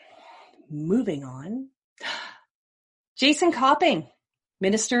moving on. Jason Copping,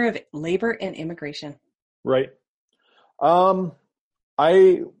 Minister of Labor and Immigration. Right. As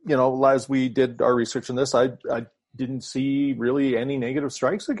we did our research on this, I didn't see really any negative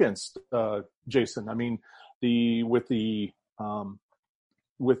strikes against Jason. I mean, with the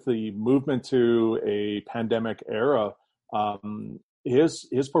movement to a pandemic era,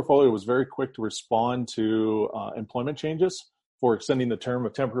 his portfolio was very quick to respond to employment changes for extending the term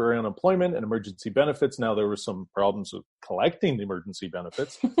of temporary unemployment and emergency benefits. Now there were some problems with collecting the emergency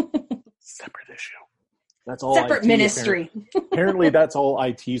benefits. Separate issue. That's all separate IT, ministry. Apparently that's all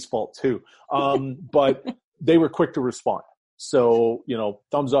IT's fault too. But they were quick to respond. So,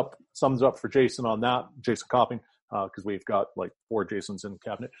 thumbs up for Jason on that, Jason Copping, because we've got like 4 Jasons in the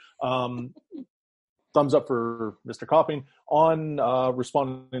cabinet. Thumbs up for Mr. Copping on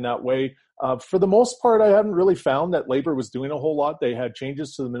responding that way. For the most part, I haven't really found that labor was doing a whole lot. They had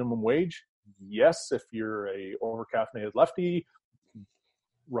changes to the minimum wage. Yes, if you're a over-caffeinated lefty,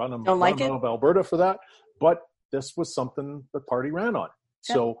 run them out of Alberta for that. But this was something the party ran on.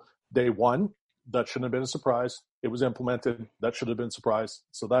 Yep. So they won. That shouldn't have been a surprise. It was implemented. That should have been a surprise.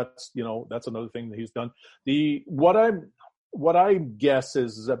 So that's another thing that he's done. What I guess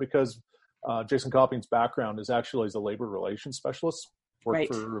is that because Jason Copping's background is actually as a labor relations specialist,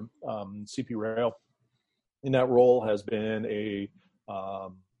 worked for CP Rail. In that role has been a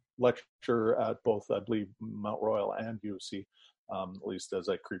lecturer at both, I believe, Mount Royal and UC. At least as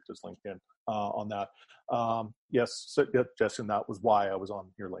I creeped his LinkedIn on that. Yes, Justin, that was why I was on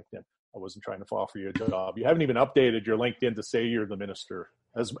your LinkedIn. I wasn't trying to offer you a job. You haven't even updated your LinkedIn to say you're the minister,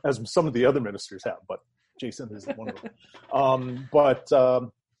 as some of the other ministers have, but Jason is one of them.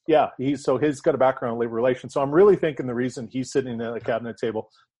 He's got a background in labor relations. So I'm really thinking the reason he's sitting at the cabinet table,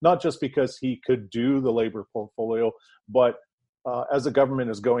 not just because he could do the labor portfolio, but as the government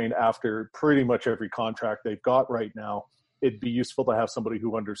is going after pretty much every contract they've got right now, it'd be useful to have somebody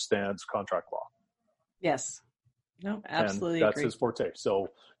who understands contract law. Yes. No, absolutely. And that's his forte.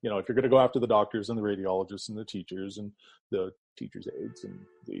 So, if you're going to go after the doctors and the radiologists and the teachers and the teachers' aides and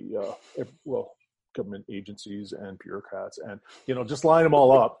the, government agencies and bureaucrats and, just line them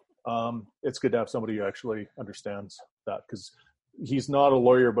all up. It's good to have somebody who actually understands that, because he's not a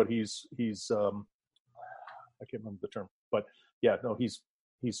lawyer, but he's I can't remember the term, but yeah, no, he's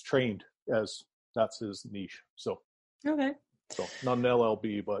trained as that's his niche. So, okay. So not an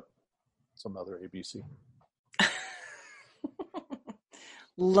LLB, but some other ABC.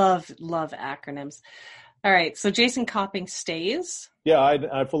 Love acronyms. All right. So Jason Copping stays. Yeah,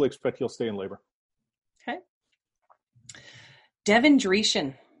 I fully expect he'll stay in labor. Okay. Devin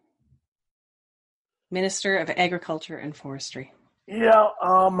Dreeshen, Minister of Agriculture and Forestry. Yeah,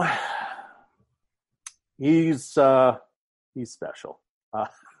 he's special.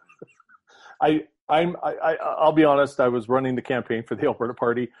 I'll be honest. I was running the campaign for the Alberta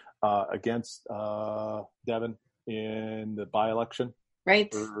Party against Devin in the by-election.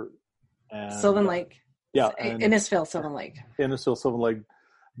 Right. Sylvan Lake. Yeah. Innisfil, Sylvan Lake. Innisfil, Sylvan Lake.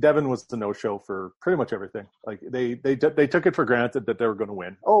 Devin was the no-show for pretty much everything. Like they took it for granted that they were going to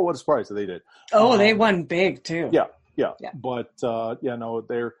win. Oh, what a surprise that they did. Oh, they won big too. Yeah. But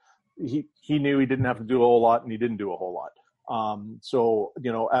he knew he didn't have to do a whole lot, and he didn't do a whole lot. So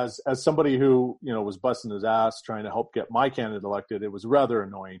as somebody who was busting his ass trying to help get my candidate elected, it was rather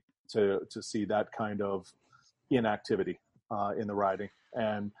annoying to see that kind of inactivity in the riding,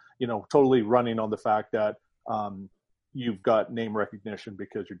 and totally running on the fact that you've got name recognition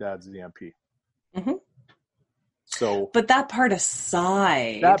because your dad's the MP. Mm-hmm. So, but that part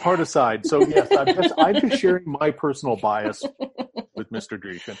aside, so yes, I'm just sharing my personal bias with Mr.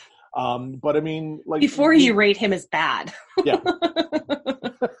 Dreeshen. But I mean, like, before you rate him as bad, yeah,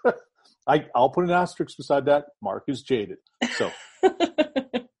 I'll put an asterisk beside that. Mark is jaded. So,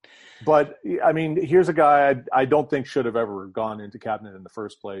 but I mean, here's a guy I don't think should have ever gone into cabinet in the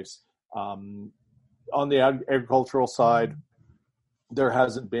first place. On the agricultural side, there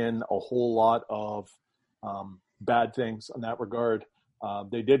hasn't been a whole lot of bad things in that regard.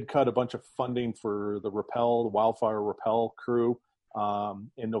 They did cut a bunch of funding for the wildfire repel crew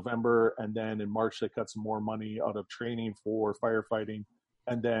in November, and then in March they cut some more money out of training for firefighting,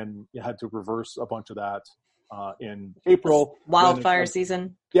 and then you had to reverse a bunch of that in April. Wildfire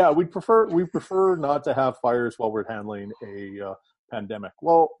season. Yeah, we prefer not to have fires while we're handling a pandemic.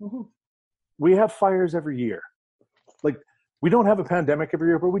 Well, we have fires every year. Like, we don't have a pandemic every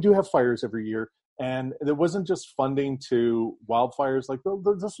year, but we do have fires every year. And it wasn't just funding to wildfires. Like,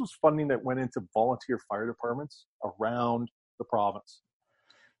 this was funding that went into volunteer fire departments around the province.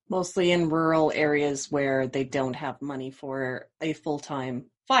 Mostly in rural areas where they don't have money for a full-time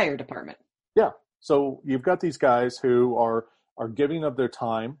fire department. Yeah. So you've got these guys who are giving of their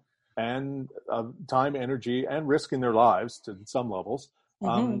time and energy, and risking their lives to some levels.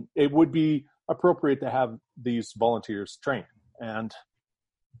 It would be appropriate to have these volunteers trained, and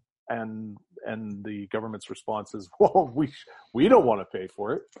the government's response is, well, we don't want to pay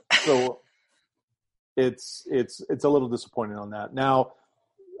for it. So it's a little disappointing on that. Now,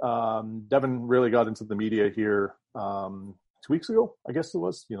 Devin really got into the media here 2 weeks ago, I guess it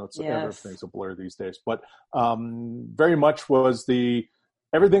was. Everything's a blur these days, but very much was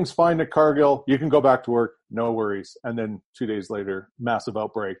everything's fine at Cargill. You can go back to work, no worries. And then 2 days later, massive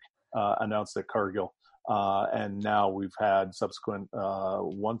outbreak announced at Cargill. And now we've had subsequent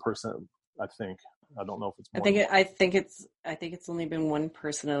one person, I think. I don't know if it's more. I think it's only been one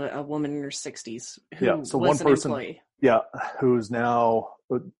person, a woman in her 60s, who was one person, an employee. Yeah, who's now,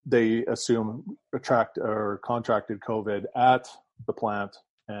 they assume, contracted COVID at the plant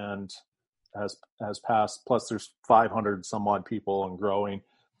and has passed. Plus, there's 500 some odd people and growing.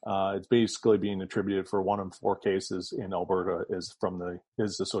 It's basically being attributed for 1 in 4 cases in Alberta is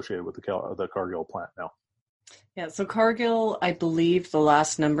associated with the Cargill plant now. Yeah, so Cargill, I believe the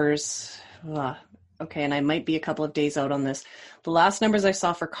last numbers, okay, and I might be a couple of days out on this. The last numbers I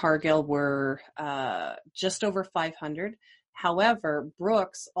saw for Cargill were just over 500. However,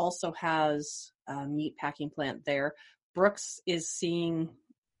 Brooks also has a meat packing plant there. Brooks has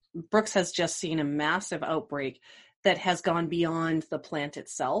just seen a massive outbreak that has gone beyond the plant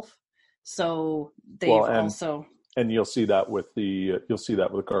itself. So and you'll see that with the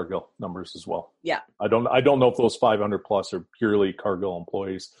Cargill numbers as well. Yeah. I don't know if those 500 plus are purely Cargill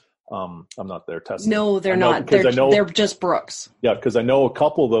employees. I'm not there testing. No, they're not. They're just Brooks. Yeah, because I know a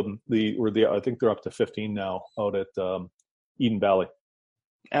couple of them. I think they're up to 15 now out at Eden Valley.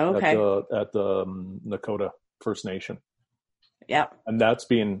 Okay. At the Nakota First Nation. Yeah. And that's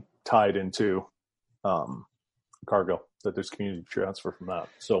being tied into Cargill. That there's community transfer from that.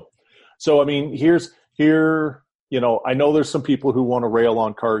 So I mean, here. I know there's some people who want to rail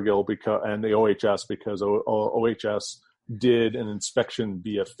on Cargill and the OHS because OHS did an inspection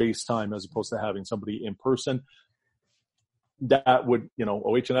via FaceTime as opposed to having somebody in person. That would,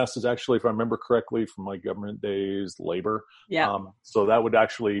 OH&S is actually, if I remember correctly from my government days, labor. Yeah. So that would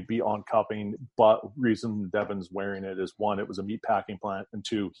actually be on cupping. But reason Devin's wearing it is, 1, it was a meat packing plant, and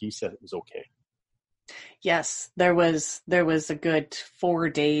 2, he said it was okay. Yes, there was a good 4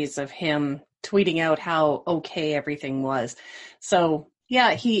 days of him tweeting out how okay everything was. So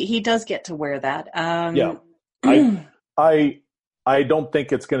yeah, he does get to wear that. Yeah, I don't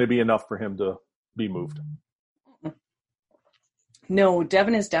think it's going to be enough for him to be moved. No,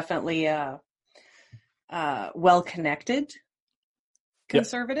 Devin is definitely well-connected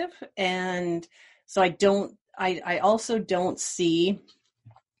conservative, and so I also don't see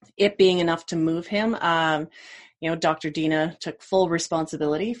it being enough to move him. Dr. Dina took full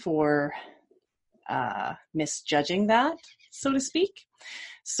responsibility for misjudging that, so to speak.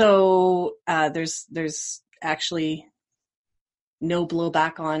 So there's actually no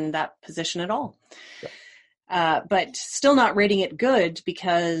blowback on that position at all. Yeah. But still not rating it good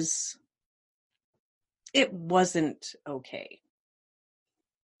because it wasn't okay.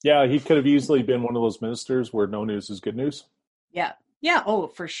 Yeah, he could have easily been one of those ministers where no news is good news. Yeah. Yeah. Oh,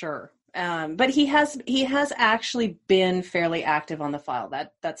 for sure. But he has actually been fairly active on the file.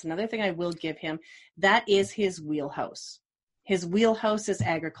 That's another thing I will give him. That is his wheelhouse. His wheelhouse is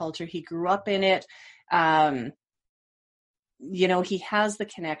agriculture. He grew up in it. He has the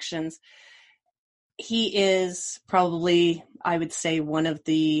connections. He is probably, I would say, one of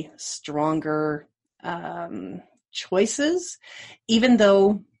the stronger choices, even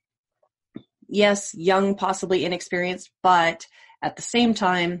though, yes, young, possibly inexperienced, but at the same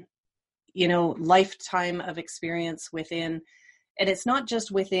time, lifetime of experience within, and it's not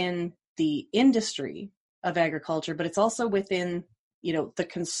just within the industry of agriculture, but it's also within, the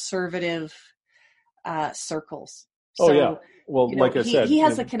conservative circles. So, oh yeah. Well, like I said, he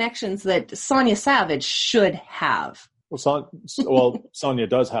has the connections that Sonia Savage should have. Sonia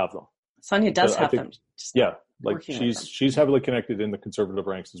does have them. Sonia does have them. Yeah, like she's heavily connected in the conservative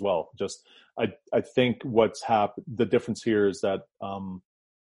ranks as well. Just I think what's happened, the difference here is that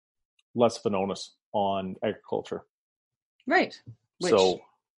less of an onus on agriculture. Right. Which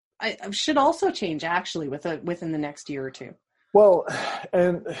I should also change actually within the next year or two. Well,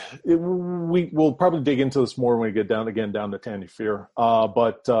 and we'll probably dig into this more when we get down to Tandy Fear.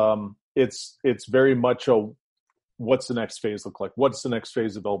 But it's very much what's the next phase look like? What's the next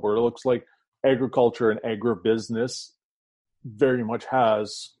phase of Alberta looks like? Agriculture and agribusiness very much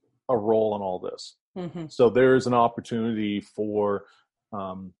has a role in all this. Mm-hmm. So there's an opportunity for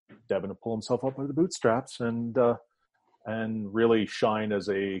Devin to pull himself up by the bootstraps and really shine as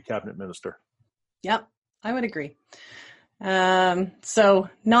a cabinet minister. Yep, I would agree. So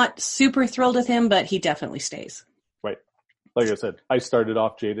not super thrilled with him, but he definitely stays. Right. Like I said, I started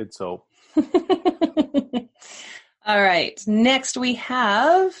off jaded, so. All right. Next we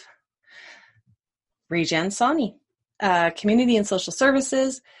have Rayjan Sawhney, Community and Social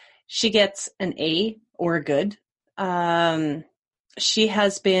Services. She gets an A or a good. She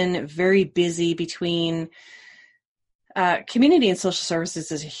has been very busy between Community and Social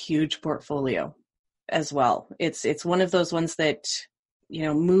Services is a huge portfolio as well. It's one of those ones that,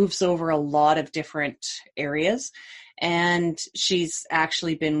 moves over a lot of different areas. And she's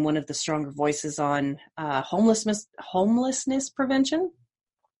actually been one of the stronger voices on homelessness prevention.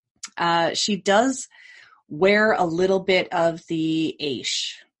 She does wear a little bit of the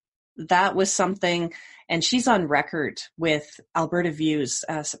AISH. That was something, and she's on record with Alberta Views,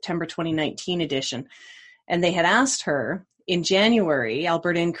 September 2019 edition. And they had asked her, in January,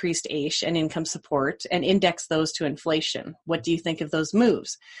 Alberta increased AISH and income support and indexed those to inflation. What do you think of those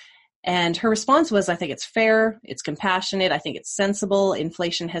moves? And her response was, I think it's fair, it's compassionate, I think it's sensible.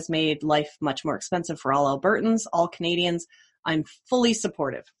 Inflation has made life much more expensive for all Albertans, all Canadians. I'm fully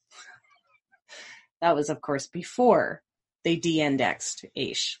supportive. That was, of course, before they de-indexed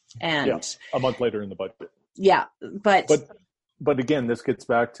AISH. And a month later in the budget. Yeah, but again, this gets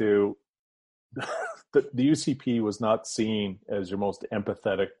back to the UCP was not seen as your most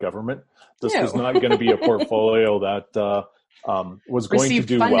empathetic government. This was not going to be a portfolio that was going to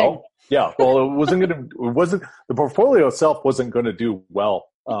do funding. Well. Yeah, well, the portfolio itself wasn't going to do well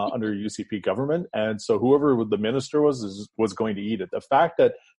under UCP government, and so whoever the minister was going to eat it. The fact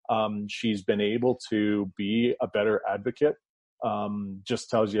that she's been able to be a better advocate just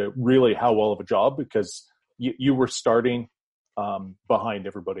tells you really how well of a job, because you were starting behind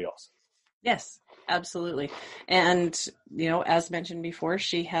everybody else. Yes, absolutely. And, as mentioned before,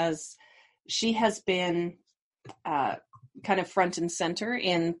 she has been kind of front and center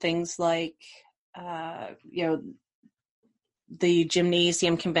in things like, the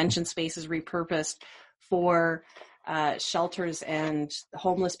gymnasium convention spaces repurposed for shelters and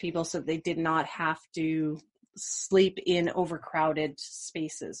homeless people so they did not have to sleep in overcrowded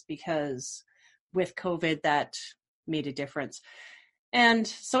spaces, because with COVID that made a difference. And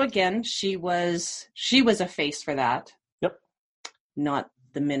so again, she was a face for that. Yep. Not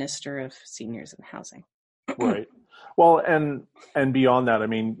the Minister of Seniors and Housing. Right. Well, and beyond that, I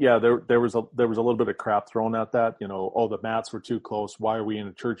mean, yeah, there was a little bit of crap thrown at that. The mats were too close. Why are we in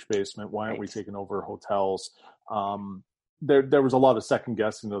a church basement? Why aren't we taking over hotels? There was a lot of second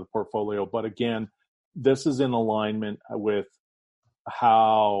guessing of the portfolio, but again, this is in alignment with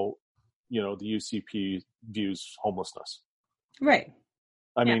how the UCP views homelessness. Right.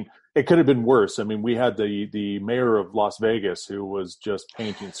 I mean, it could have been worse. I mean, we had the mayor of Las Vegas who was just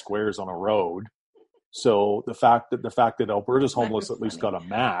painting squares on a road. So the fact that Alberta's homeless at least got a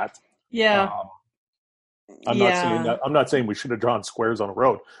mat. Yeah. I'm not saying we should have drawn squares on a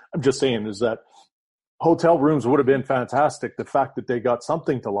road. I'm just saying is that hotel rooms would have been fantastic. The fact that they got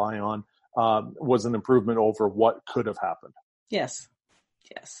something to lie on was an improvement over what could have happened. Yes.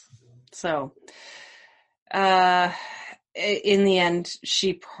 So, in the end,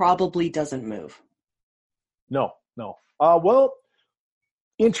 she probably doesn't move. No. Well,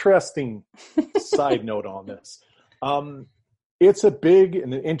 interesting side note on this. It's a big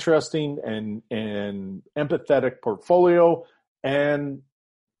and interesting and empathetic portfolio. And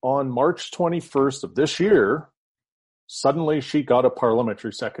on March 21st of this year, suddenly she got a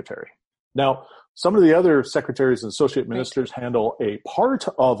parliamentary secretary. Now, some of the other secretaries and associate ministers handle a part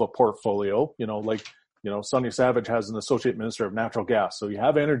of a portfolio, Sonia Savage has an associate minister of natural gas. So you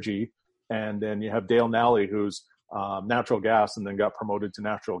have energy, and then you have Dale Nally, who's natural gas and then got promoted to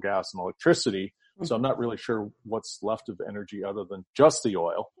natural gas and electricity. So I'm not really sure what's left of energy other than just the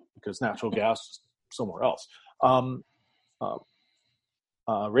oil, because natural gas is somewhere else.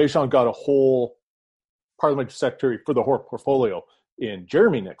 Rajan got a whole parliamentary secretary for the whole portfolio in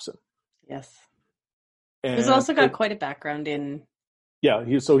Jeremy Nixon. Yes. And he's also got quite a background in. Yeah,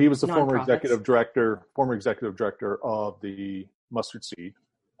 he was the former nonprofits. executive director of the Mustard Seed,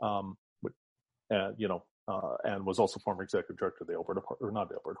 and was also former executive director of the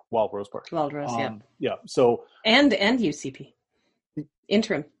Wild Rose Park. Wild Rose, yeah. Yeah. So and UCP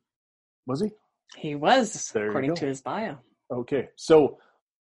interim. Was he? He was, There according to his bio. Okay, so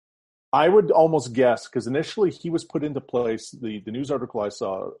I would almost guess, because initially he was put into place. The news article I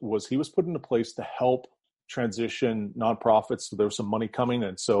saw was he was put into place to help transition nonprofits. So there was some money coming,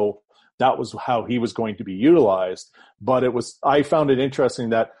 and so that was how he was going to be utilized. But I found it interesting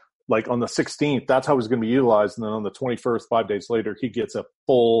that, like, on the 16th, that's how he was going to be utilized, and then on the 21st, 5 days later, he gets a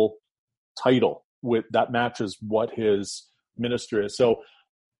full title that matches what his minister is. So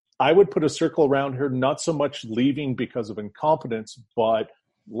I would put a circle around her, not so much leaving because of incompetence, but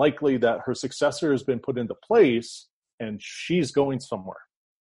likely that her successor has been put into place and she's going somewhere.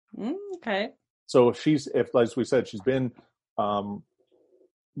 Okay. So as we said, she's been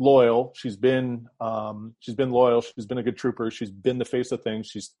loyal. She's been loyal. She's been a good trooper. She's been the face of things.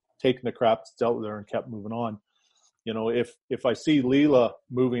 She's taken the crap, dealt with her, and kept moving on. If I see Leela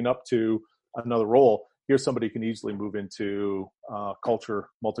moving up to another role, here's somebody who can easily move into culture,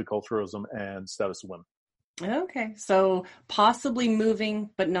 multiculturalism, and status of women. Okay, so possibly moving,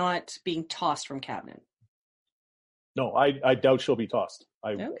 but not being tossed from cabinet. No, I doubt she'll be tossed.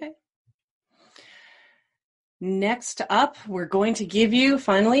 Okay. Next up, we're going to give you,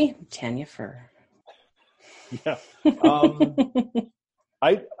 finally, Tanya Furr. Yeah.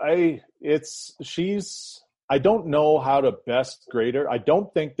 I don't know how to best grade her. I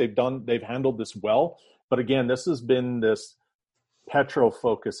don't think they've handled this well. But again, this has been this petro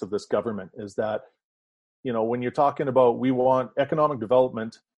focus of this government, is that, when you're talking about, we want economic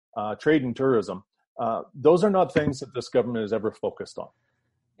development, trade and tourism, those are not things that this government has ever focused on.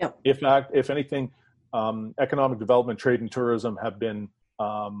 Yeah. In fact, if anything, economic development, trade and tourism have been,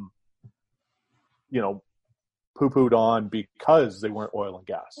 poo-pooed on because they weren't oil and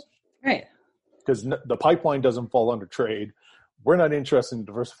gas. Right. Because the pipeline doesn't fall under trade. We're not interested in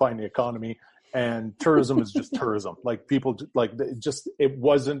diversifying the economy, and tourism is just tourism. Like, people, like, it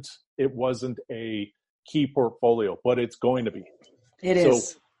wasn't a key portfolio, but it's going to be. It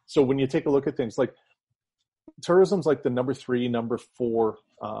is. So when you take a look at things like tourism's like the number 3, number 4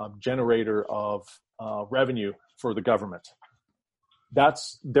 generator of revenue for the government.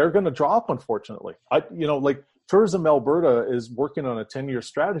 They're going to drop, unfortunately. Tourism Alberta is working on a 10-year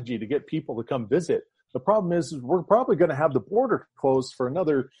strategy to get people to come visit. The problem is we're probably going to have the border closed for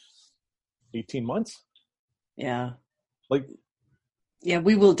another 18 months. Yeah.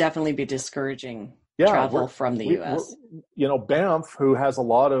 We will definitely be discouraging travel from the U.S. Banff, who has a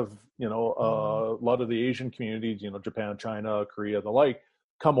lot of, a lot of the Asian communities, Japan, China, Korea, the like,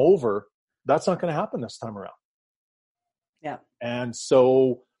 come over. That's not going to happen this time around. Yeah. And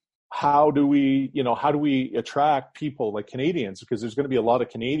so how do we attract people like Canadians? Because there's going to be a lot of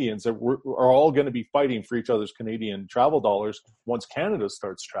Canadians that are all going to be fighting for each other's Canadian travel dollars once Canada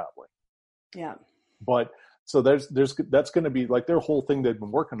starts traveling. Yeah. But so that's going to be like their whole thing they've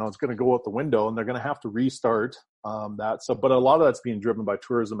been working on is going to go out the window, and they're going to have to restart that. So, but a lot of that's being driven by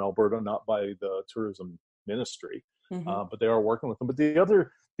Tourism Alberta, not by the tourism ministry. Mm-hmm. But they are working with them. But the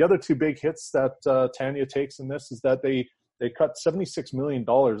other two big hits that Tanya takes in this is that they cut $76 million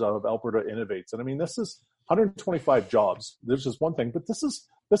out of Alberta Innovates. And I mean, this is 125 jobs. There's just one thing, but this is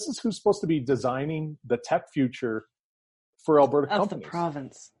who's supposed to be designing the tech future for Alberta companies. Of the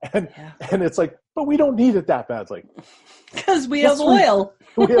province. And it's like, but we don't need it that badly. Because we have oil.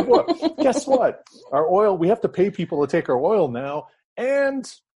 We have oil. Guess what? Our oil, we have to pay people to take our oil now,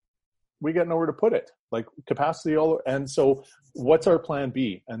 and we got nowhere to put it. Like capacity all. And so what's our plan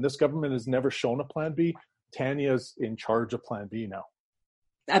B? And this government has never shown a plan B. Tanya's in charge of plan B now.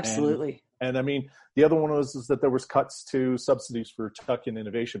 Absolutely. And I mean, the other one is that there was cuts to subsidies for tech and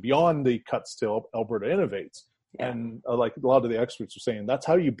innovation beyond the cuts to Alberta Innovates. Yeah. And like a lot of the experts are saying, that's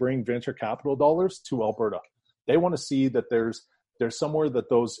how you bring venture capital dollars to Alberta. They want to see that there's somewhere that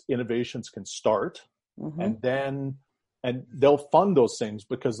those innovations can start, and they'll fund those things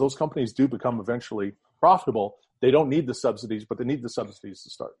because those companies do become eventually profitable. They don't need the subsidies, but they need the subsidies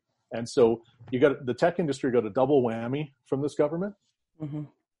to start. And so the tech industry got a double whammy from this government.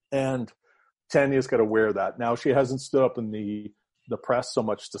 And Tanya's got to wear that. Now, she hasn't stood up in the press so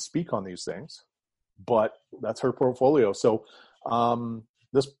much to speak on these things, but that's her portfolio. So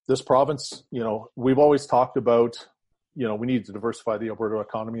this province, we've always talked about, we need to diversify the Alberta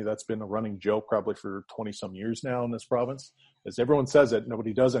economy. That's been a running joke probably for 20 some years now in this province. As everyone says it,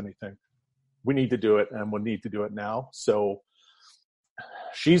 nobody does anything. We need to do it, and we need to do it now. So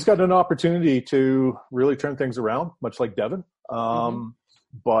she's got an opportunity to really turn things around, much like Devin.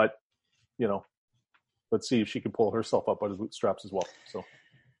 But, let's see if she can pull herself up by the bootstraps as well. So,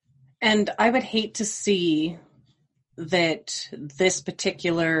 and I would hate to see that this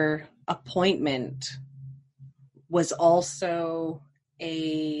particular appointment was also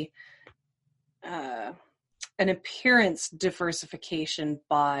an appearance diversification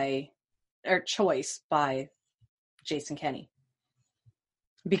choice by Jason Kenney.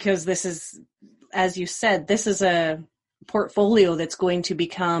 Because this is, as you said, this is a portfolio that's going to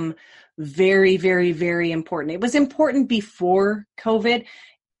become very, very, very important. It was important before COVID.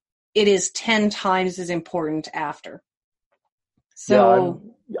 It is 10 times as important after. So,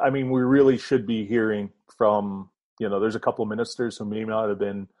 yeah, we really should be hearing from, there's a couple of ministers who may not have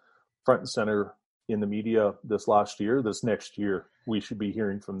been front and center in the media this last year. This next year, we should be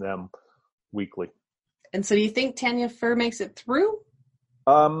hearing from them weekly. And so do you think Tanya Furr makes it through?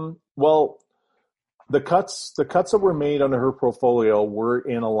 Well, the cuts that were made under her portfolio were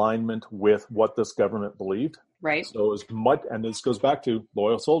in alignment with what this government believed. Right. So as much, and this goes back to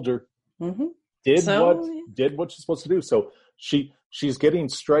loyal soldier, did what she's supposed to do. So she's getting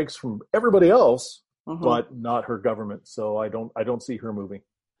strikes from everybody else, but not her government. So I don't see her moving.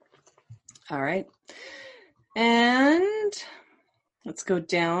 All right. And let's go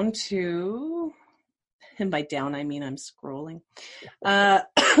down to, and by down, I mean I'm scrolling.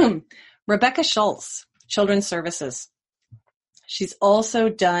 Rebecca Schultz, Children's Services. She's also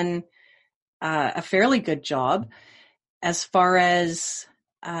done a fairly good job as far as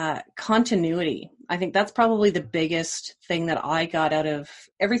continuity. I think that's probably the biggest thing that I got out of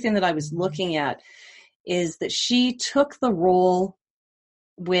everything that I was looking at, is that she took the role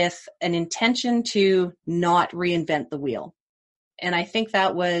with an intention to not reinvent the wheel. And I think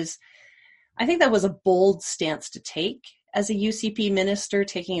that was a bold stance to take as a UCP minister,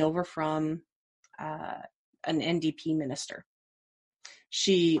 taking over from an NDP minister.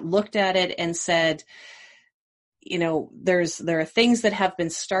 She looked at it and said, there are things that have been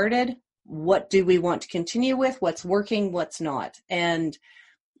started. What do we want to continue with? What's working? What's not? And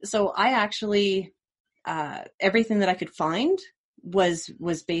so I actually, everything that I could find was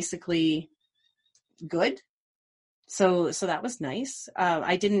basically good. So that was nice.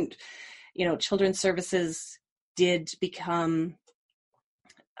 I didn't, Children's Services did become,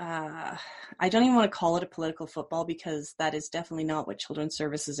 I don't even want to call it a political football, because that is definitely not what Children's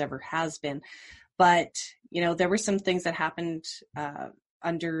Services ever has been. But, there were some things that happened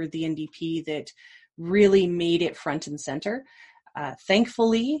under the NDP that really made it front and center.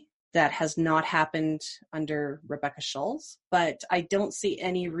 Thankfully, that has not happened under Rebecca Schultz, but I don't see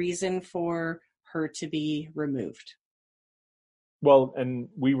any reason for her to be removed. Well, and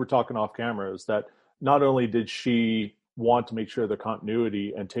we were talking off camera, is that not only did she want to make sure the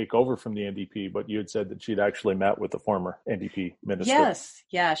continuity and take over from the NDP, but you had said that she'd actually met with the former NDP minister. Yes.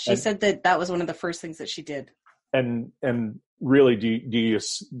 Yeah. She said that was one of the first things that she did. And really, do you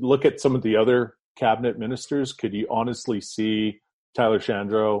look at some of the other cabinet ministers? Could you honestly see Tyler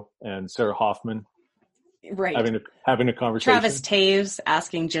Shandro and Sarah Hoffman having a conversation? Travis Taves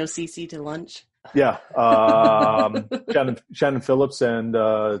asking Joe Ceci to lunch. Yeah. Shannon Phillips and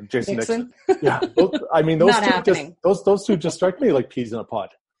Jason Nixon. Yeah. Those two just strike me like peas in a pod.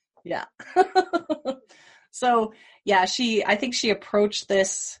 Yeah. So yeah, I think she approached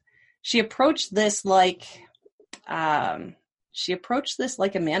this like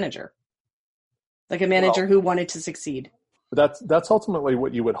a manager. Like a manager who wanted to succeed. But that's ultimately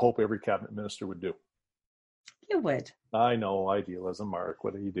what you would hope every cabinet minister would do. you would. I know, idealism, Mark.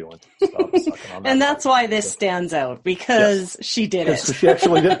 What are you doing? Stop sucking on that. And that's why this stands out, because she did it. Because she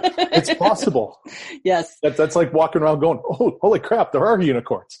actually did. It's possible. Yes. That's like walking around going, oh, holy crap, there are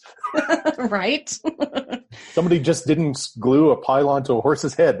unicorns. Right? Somebody just didn't glue a pylon to a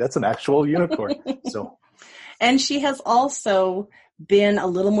horse's head. That's an actual unicorn. So, and she has also been a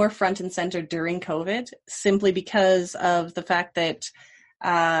little more front and center during COVID, simply because of the fact that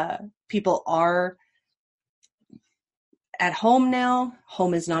people are at home now.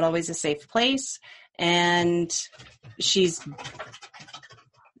 Home is not always a safe place. And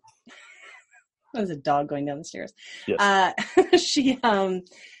there's a dog going down the stairs. yes.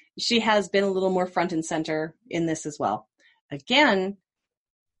 She has been a little more front and center in this as well. Again,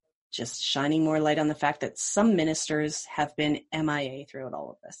 just shining more light on the fact that some ministers have been MIA throughout all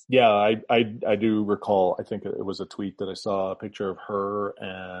of this. Yeah, I do recall, I think it was a tweet that I saw a picture of her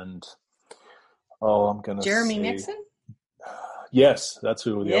and, I'm going to Jeremy Nixon? Yes, that's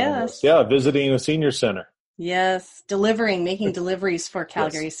who the other was. Yeah, visiting a senior center. Yes, making deliveries for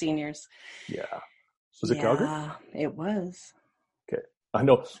Calgary seniors. Yeah. Was it Calgary? Yeah, it was. Okay. I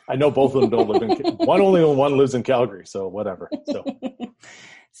know both of them don't live in one lives in Calgary, so whatever.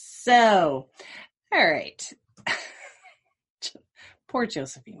 So, all right. Poor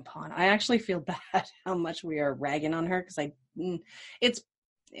Josephine Pon. I actually feel bad how much we are ragging on her, because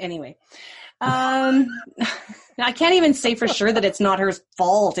anyway. I can't even say for sure that it's not her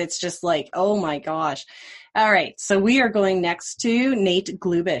fault. It's just like, oh my gosh. All right. So we are going next to Nate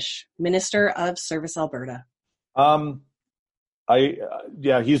Glubish, Minister of Service Alberta.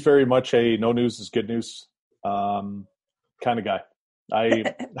 He's very much a no news is good news kind of guy.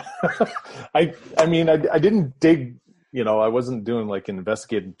 I didn't dig, I wasn't doing like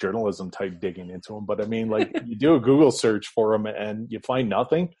investigative journalism type digging into him, but I mean, like, you do a Google search for him and you find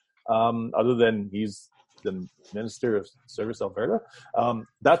nothing other than he's the Minister of Service Alberta.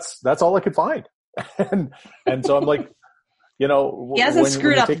 That's all I could find. and so I'm like, he hasn't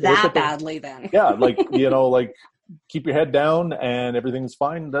screwed up that badly then. Yeah. Like, like, keep your head down and everything's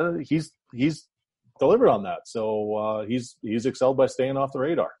fine. He's delivered on that. So he's excelled by staying off the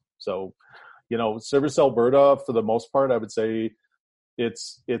radar. So, Service Alberta, for the most part, I would say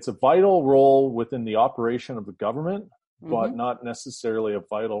it's a vital role within the operation of the government, but not necessarily a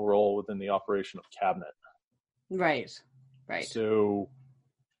vital role within the operation of cabinet. Right. So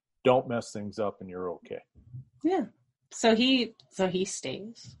don't mess things up and you're okay. Yeah. So he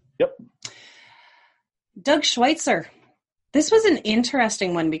stays. Yep. Doug Schweitzer. This was an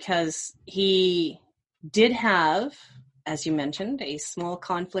interesting one because he did have, as you mentioned, a small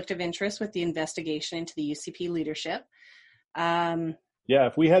conflict of interest with the investigation into the UCP leadership.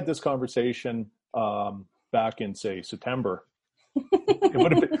 If we had this conversation back in, say, September,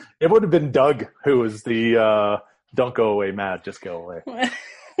 it would have been Doug who was the don't go away, Matt, just go away.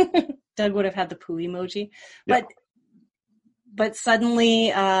 Doug would have had the poo emoji. Yeah. But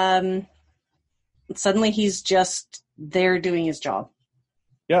suddenly he's just there doing his job.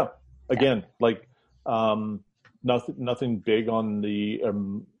 Yeah. Again, nothing big on the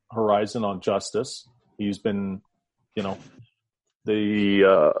horizon on justice. He's been,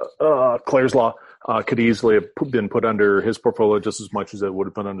 the Clare's Law could easily have been put under his portfolio just as much as it would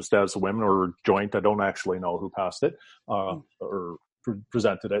have been under Status of Women or Joint. I don't actually know who passed it or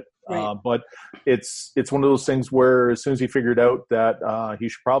presented it. Right. But it's one of those things where as soon as he figured out that he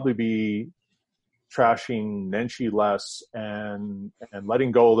should probably be trashing Nenshi less and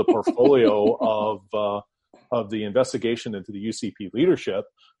letting go of the portfolio of the investigation into the UCP leadership,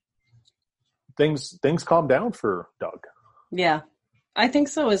 things calmed down for Doug. Yeah, I think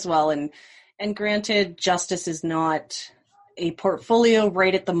so as well. And granted, justice is not a portfolio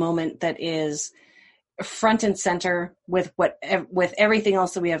right at the moment that is front and center with everything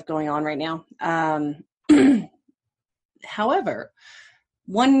else that we have going on right now. However,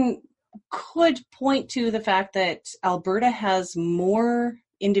 one could point to the fact that Alberta has more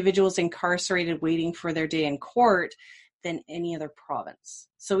individuals incarcerated waiting for their day in court than any other province.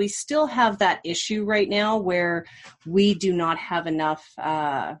 So we still have that issue right now where we do not have enough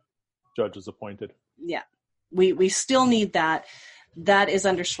judges appointed. Yeah, we still need that. That is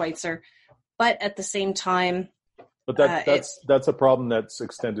under Schweitzer, but at the same time, but that's a problem that's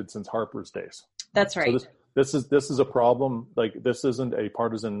extended since Harper's days. That's right. So this is a problem. Like, this isn't a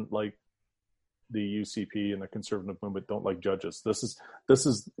partisan, like the UCP and the conservative movement don't like judges. This is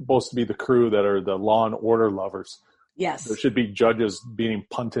supposed to be the crew that are the law and order lovers. Yes. There should be judges being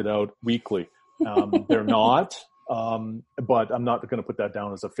punted out weekly. They're not, but I'm not going to put that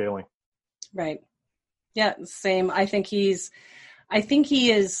down as a failing. Right. Yeah, same. I think he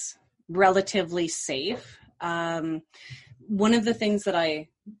is relatively safe. One of the things that I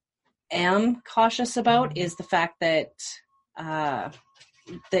am cautious about is the fact that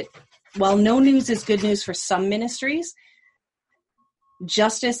that while no news is good news for some ministries,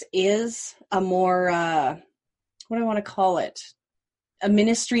 Justice is a more, what do I want to call it? A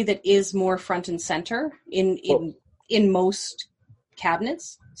ministry that is more front and center in most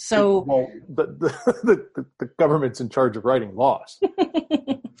cabinets. So, well, the government's in charge of writing laws.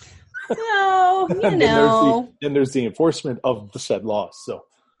 No, you know. Then there's the enforcement of the said laws. So,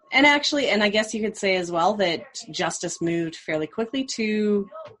 and I guess you could say as well that Justice moved fairly quickly to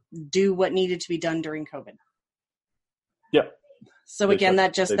do what needed to be done during COVID. Yeah. So again,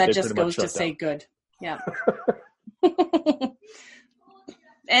 that just goes to say good. Yeah.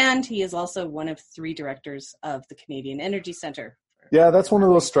 And he is also one of 3 directors of the Canadian Energy Centre. Yeah, that's one of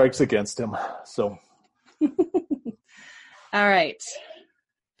those strikes against him. So. All right.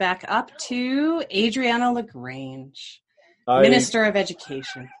 Back up to Adriana LaGrange, Minister of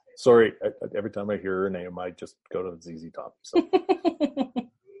Education. Sorry, every time I hear her name, I just go to the ZZ Top. So.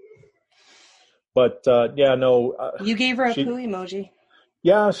 But you gave her a poo emoji.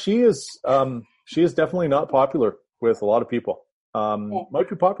 Yeah, she is definitely not popular with a lot of people. Might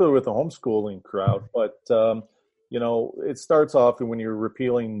be popular with the homeschooling crowd, but it starts off when you're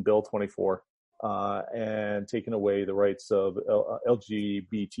repealing Bill 24 and taking away the rights of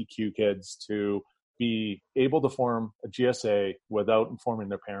LGBTQ kids to be able to form a GSA without informing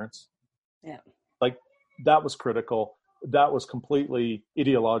their parents. Yeah, like that was critical. That was completely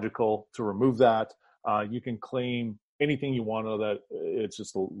ideological to remove that. You can claim anything you want of that. It's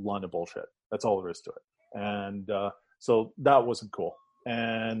just a line of bullshit. That's all there is to it. And so that wasn't cool.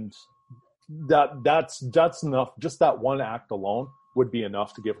 And that's enough. Just that one act alone would be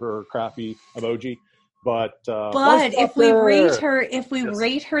enough to give her a crappy emoji. But if we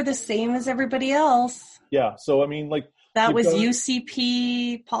rate her the same as everybody else. Yeah. So I mean, like that was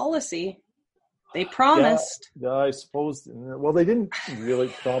UCP policy. They promised. Yeah, I suppose. Well, they didn't really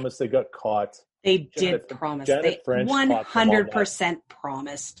promise. They got caught. They did promise. They 100%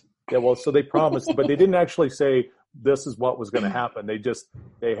 promised. Yeah, well, so they promised, but they didn't actually say this is what was going to happen.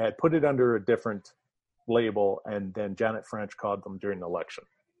 They had put it under a different label, and then Janet French caught them during the election.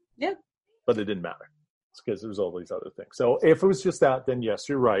 Yeah. But it didn't matter. It's because there's all these other things. So if it was just that, then yes,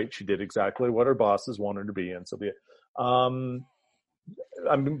 you're right. She did exactly what her bosses wanted her to be, and so be it.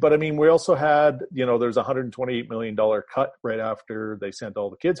 But I mean, we also had, there's a $128 million cut right after they sent all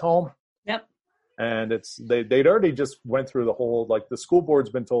the kids home. Yep. And they'd already just went through the whole, like the school board's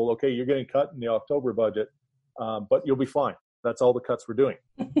been told, okay, you're getting cut in the October budget, but you'll be fine. That's all the cuts we're doing.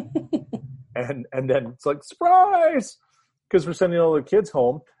 and then it's like, surprise, because we're sending all the kids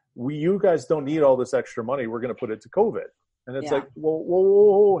home. You guys don't need all this extra money. We're going to put it to COVID. And it's like,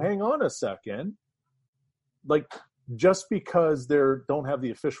 whoa, hang on a second. Like, just because they don't have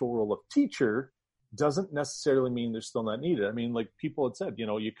the official role of teacher doesn't necessarily mean they're still not needed. I mean, like people had said,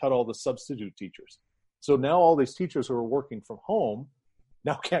 you cut all the substitute teachers. So now all these teachers who are working from home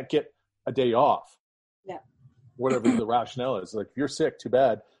now can't get a day off. Yeah. Whatever the rationale is. Like, if you're sick, too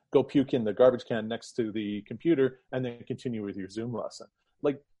bad. Go puke in the garbage can next to the computer and then continue with your Zoom lesson.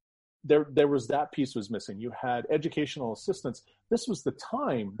 Like, there was that piece was missing. You had educational assistants. This was the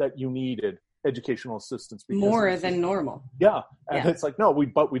time that you needed educational assistants more than normal. Yeah. And it's like, no,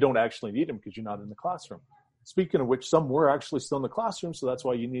 we don't actually need them because you're not in the classroom. Speaking of which, some were actually still in the classroom. So that's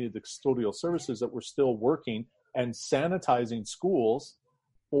why you needed the custodial services that were still working and sanitizing schools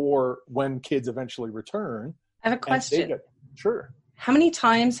for when kids eventually return. I have a question. Sure. How many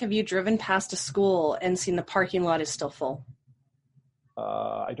times have you driven past a school and seen the parking lot is still full?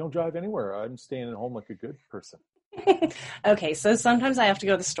 I don't drive anywhere. I'm staying at home like a good person. Okay, so sometimes I have to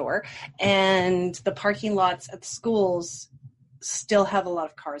go to the store, and the parking lots at the schools still have a lot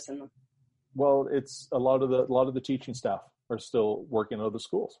of cars in them. Well, it's a lot of the teaching staff are still working at the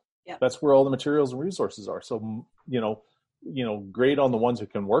schools. Yeah, that's where all the materials and resources are. So great on the ones who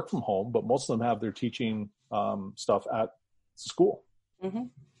can work from home, but most of them have their teaching stuff at school. Mm-hmm.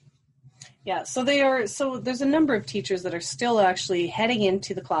 Yeah, so there's a number of teachers that are still actually heading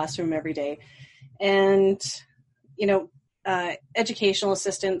into the classroom every day, and educational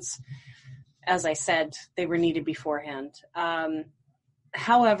assistants, as I said, they were needed beforehand.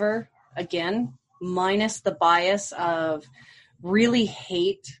 However, again, minus the bias of really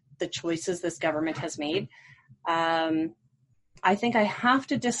hate the choices this government has made, I think I have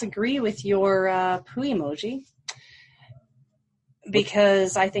to disagree with your poo emoji.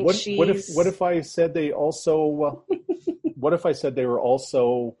 Because I think What if I said they also? What if I said they were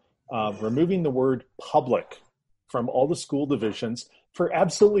also removing the word public from all the school divisions for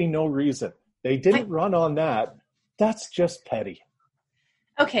absolutely no reason? They didn't run on that. That's just petty.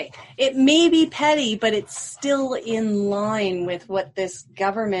 Okay, it may be petty, but it's still in line with what this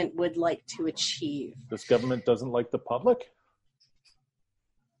government would like to achieve. This government doesn't like the public?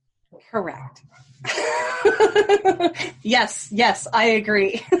 Correct. Yes, I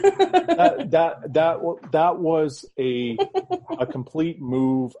agree. that was a complete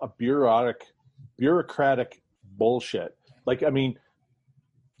move, a bureaucratic bullshit. Like, I mean,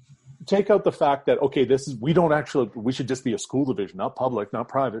 take out the fact that, okay, we should just be a school division, not public, not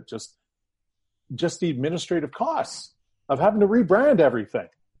private, just the administrative costs of having to rebrand everything.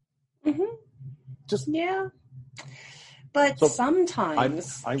 Mm-hmm. Yeah. But so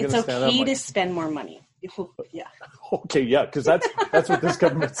sometimes it's okay to spend more money. Yeah. Okay, yeah, because that's what this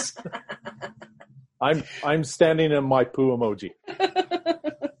government's. I'm standing in my poo emoji,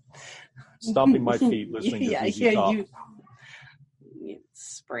 stomping my feet, listening to ZZ Top. You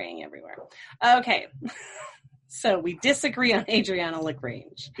spraying everywhere. Okay, so we disagree on Adriana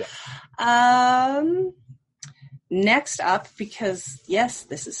LaGrange. Yeah. Next up, because yes,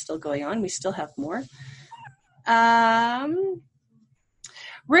 this is still going on. We still have more.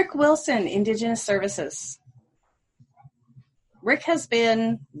 Rick Wilson, Indigenous Services. Rick has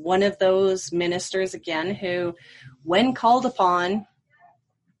been one of those ministers, again, who, when called upon,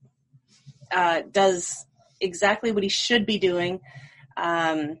 does exactly what he should be doing.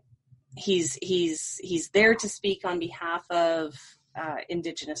 He's there to speak on behalf of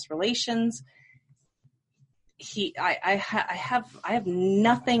Indigenous relations. I have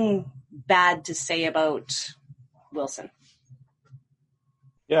nothing bad to say about Wilson.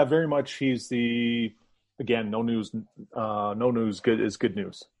 Yeah, very much. He's again, no news good is good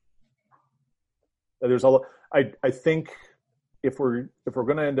news. There's I think if we're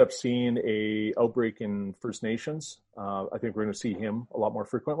going to end up seeing a outbreak in First Nations, I think we're going to see him a lot more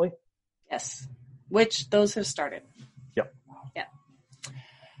frequently. Yes, which those have started. Yep. Yeah.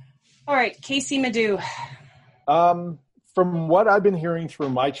 All right, Casey Madu. From what I've been hearing through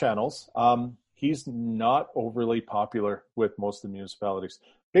my channels, he's not overly popular with most of the municipalities.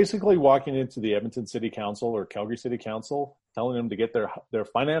 Basically walking into the Edmonton City Council or Calgary City Council, telling them to get their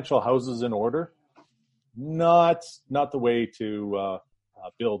financial houses in order, not the way to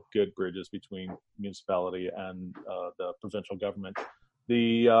build good bridges between municipality and the provincial government.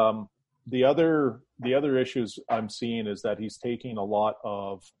 The other issues I'm seeing is that he's taking a lot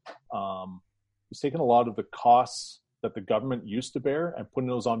of the costs that the government used to bear and putting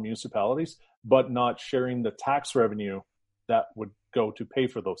those on municipalities, but not sharing the tax revenue that would go to pay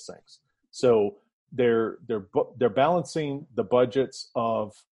for those things. So they're balancing the budgets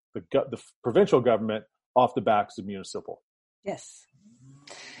of the provincial government off the backs of municipal. Yes.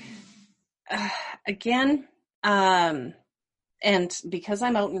 Again, and because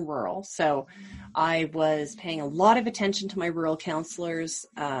I'm out in rural, so I was paying a lot of attention to my rural counselors,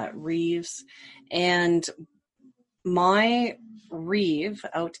 Reeves, and my Reeve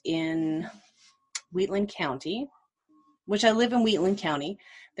out in Wheatland County, which I live in Wheatland County.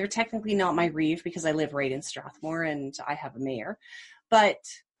 They're technically not my Reeve because I live right in Strathmore and I have a mayor, but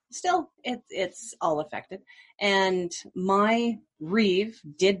still it's all affected. And my Reeve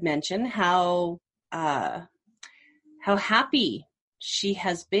did mention how happy she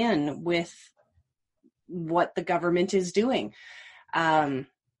has been with what the government is doing.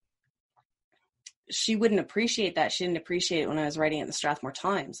 She wouldn't appreciate that. She didn't appreciate it when I was writing at the Strathmore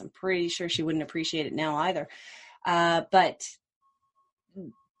Times. I'm pretty sure she wouldn't appreciate it now either. But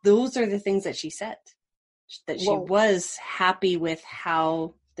those are the things that she said, that she was happy with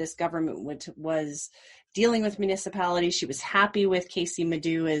how this government was dealing with municipalities. She was happy with Casey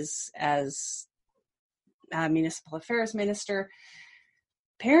Madu as municipal affairs minister.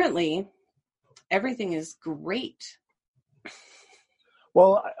 Apparently, everything is great.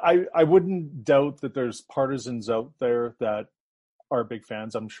 Well, I wouldn't doubt that there's partisans out there that are big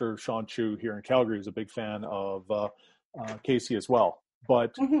fans. I'm sure Sean Chu here in Calgary is a big fan of Casey as well.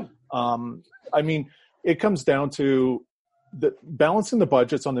 But, I mean, it comes down to balancing the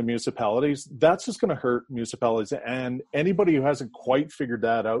budgets on the municipalities. That's just going to hurt municipalities. And anybody who hasn't quite figured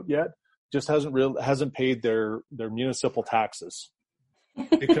that out yet just hasn't paid their municipal taxes.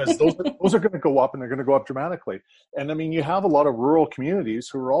 Because those are going to go up, and they're going to go up dramatically. And I mean, you have a lot of rural communities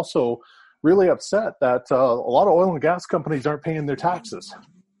who are also really upset that a lot of oil and gas companies aren't paying their taxes.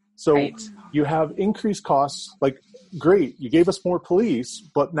 So you have increased costs. Like, great, you gave us more police,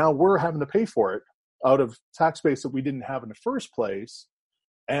 but now we're having to pay for it out of tax base that we didn't have in the first place.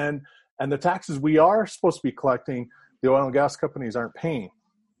 And the taxes we are supposed to be collecting, the oil and gas companies aren't paying.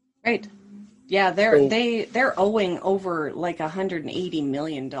 Right. Yeah, they're owing over like $180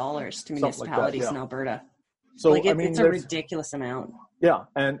 million to municipalities in Alberta. So like it's a ridiculous amount. Yeah,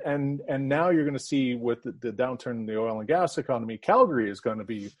 and now you're going to see with the downturn in the oil and gas economy, Calgary is going to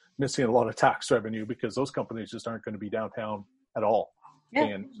be missing a lot of tax revenue because those companies just aren't going to be downtown at all. Yeah.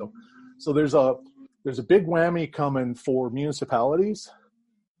 And so there's a big whammy coming for municipalities.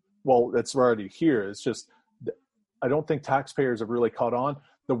 Well, it's already here. It's just I don't think taxpayers have really caught on.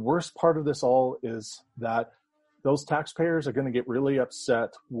 The worst part of this all is that those taxpayers are going to get really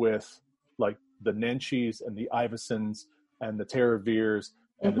upset with like the Nenshis and the Ivesons and the Tara Veers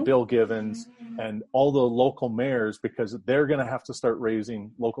and the Bill Givens and all the local mayors, because they're going to have to start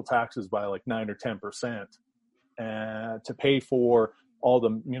raising local taxes by like 9 or 10% and to pay for all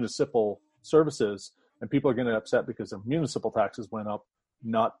the municipal services. And people are going to get upset because the municipal taxes went up,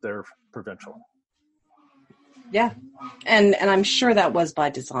 not their provincial. Yeah. And I'm sure that was by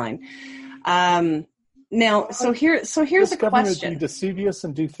design. Now, so here's a question. Would be deceivious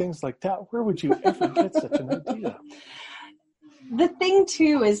and do things like that. Where would you ever get such an idea? The thing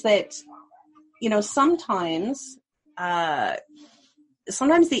too is that, sometimes the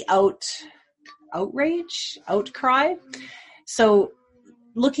outcry. So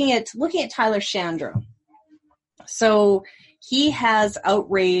looking at Tyler Shandro. So he has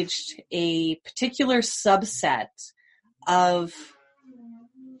outraged a particular subset of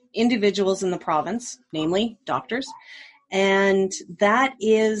individuals in the province, namely doctors. And that's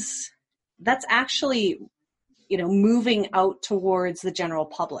actually, moving out towards the general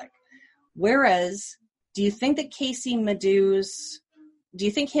public. Whereas, do you think that Casey Madhu's, do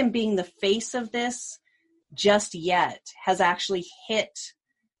you think him being the face of this just yet has actually hit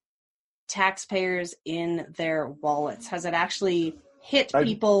taxpayers in their wallets? Has it actually hit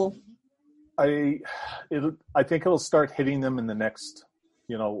people? I think it'll start hitting them in the next,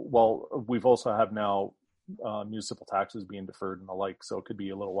 we've also have now municipal taxes being deferred and the like, so it could be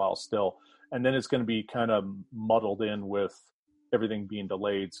a little while still. And then it's going to be kind of muddled in with everything being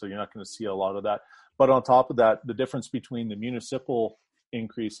delayed, so you're not going to see a lot of that. But on top of that, the difference between the municipal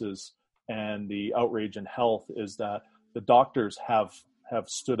increases and the outrage in health is that the doctors have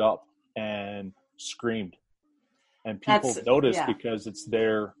stood up and screamed. And people notice because it's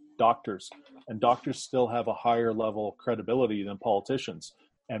their doctors. And doctors still have a higher level of credibility than politicians.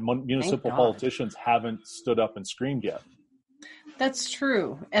 And municipal politicians haven't stood up and screamed yet. That's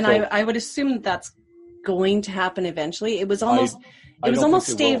true. And I would assume that's going to happen eventually. It was almost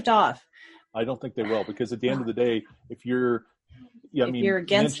staved off. I don't think they will, because at the end of the day, if you're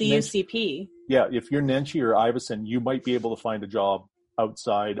against the UCP. Yeah, if you're Nenshi or Iveson, you might be able to find a job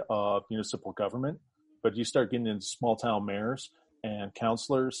outside of municipal government. But you start getting into small town mayors and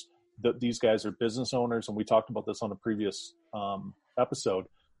councillors, these guys are business owners, and we talked about this on a previous episode.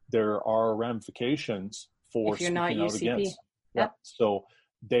 There are ramifications for if you're not UCP. Against. Yeah. So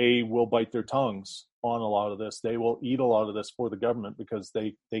they will bite their tongues on a lot of this. They will eat a lot of this for the government because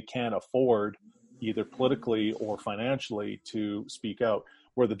they can't afford either politically or financially to speak out.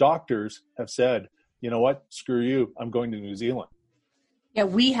 Where the doctors have said, you know what, screw you, I'm going to New Zealand. Yeah,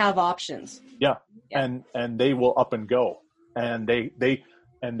 we have options. Yeah. And they will up and go. And they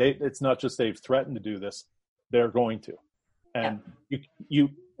it's not just they've threatened to do this, they're going to. And you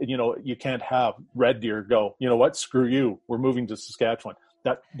can't have Red Deer go, you know what, screw you, we're moving to Saskatchewan.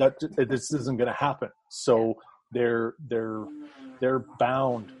 This isn't going to happen. So they're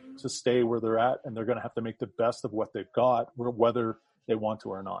bound to stay where they're at, and they're going to have to make the best of what they've got, whether they want to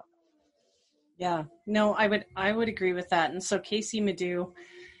or not. Yeah, no, I would agree with that. And so Casey Madhu,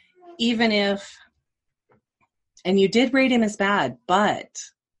 even if, and you did rate him as bad, but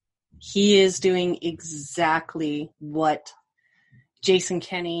he is doing exactly what Jason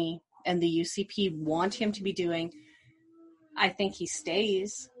Kenney and the UCP want him to be doing. I think he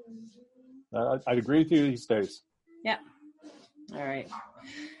stays. I'd agree with you. He stays. Yeah. All right.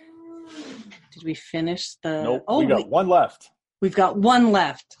 Did we finish the... Nope. We got one left. We've got one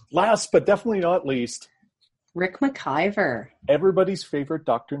left. Last, but definitely not least. Rick McIver. Everybody's favorite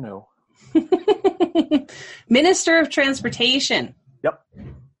Dr. No. Minister of Transportation. Yep.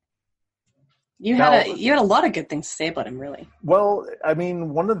 You had a lot of good things to say about him, really. Well, I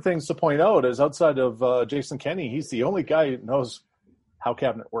mean, one of the things to point out is outside of Jason Kenney, he's the only guy who knows how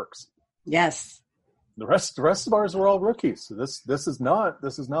cabinet works. Yes. The rest of ours were all rookies. So this is not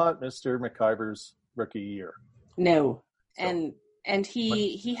Mr. McIver's rookie year. No. So, and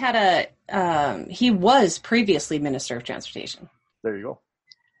he had he was previously Minister of Transportation. There you go.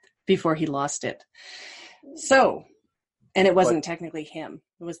 Before he lost it. So, and it wasn't technically him.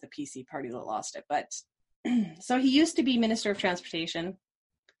 It was the PC party that lost it. But so he used to be Minister of Transportation.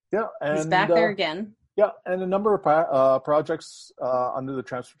 Yeah, He's and back there again. yeah, and a number of projects under the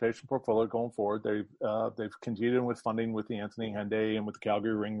transportation portfolio going forward. They've continued with funding with the Anthony Henday and with the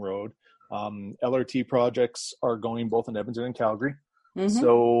Calgary Ring Road. LRT projects are going both in Edmonton and Calgary. Mm-hmm.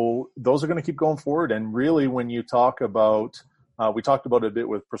 So those are going to keep going forward. And really, when you talk about, we talked about it a bit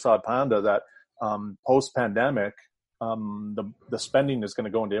with Prasad Panda, that post-pandemic, the spending is going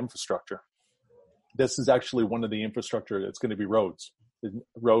to go into infrastructure. This is actually one of the infrastructure that's going to be roads and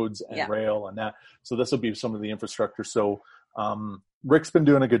rail and that. So this will be some of the infrastructure. So Rick's been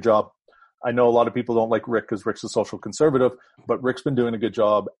doing a good job. I know a lot of people don't like Rick because Rick's a social conservative, but Rick's been doing a good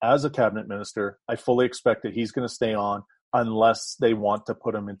job as a cabinet minister. I fully expect that he's going to stay on unless they want to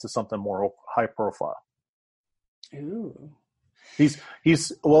put him into something more high profile. Ooh. He's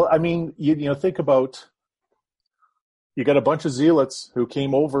well, I mean, you know, think about, you got a bunch of zealots who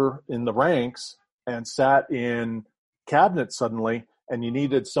came over in the ranks and sat in cabinet suddenly, and you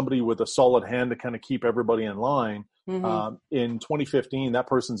needed somebody with a solid hand to kind of keep everybody in line. Mm-hmm. In 2015, that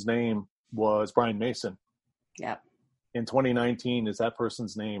person's name was Brian Mason. Yeah. In 2019, is that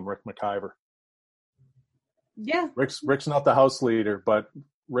person's name Rick McIver? Yeah. Rick's not the House leader, but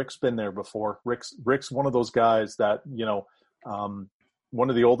Rick's been there before. Rick's one of those guys that, you know, one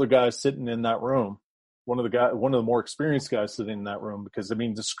of the older guys sitting in that room, one of the more experienced guys sitting in that room, because I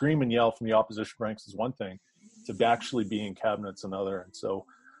mean, to scream and yell from the opposition ranks is one thing, to actually be in cabinet's another. And so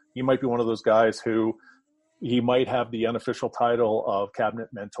he might be one of those guys who, he might have the unofficial title of cabinet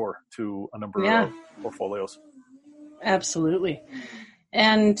mentor to a number of portfolios. Absolutely.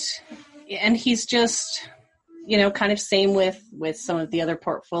 And he's just, you know, kind of same with some of the other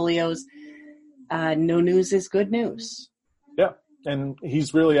portfolios. No news is good news. Yeah. And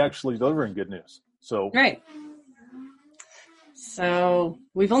he's really actually delivering good news. So right. So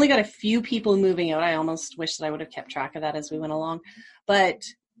we've only got a few people moving out. I almost wish that I would have kept track of that as we went along. But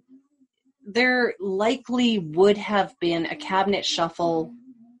there likely would have been a cabinet shuffle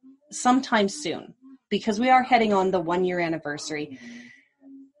sometime soon, because we are heading on the 1 year anniversary.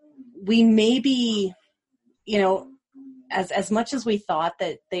 We may be, you know, as much as we thought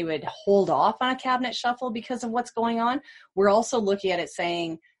that they would hold off on a cabinet shuffle because of what's going on, we're also looking at it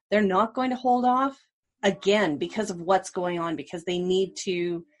saying they're not going to hold off again because of what's going on, because they need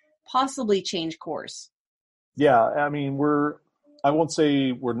to possibly change course. Yeah, I mean, I won't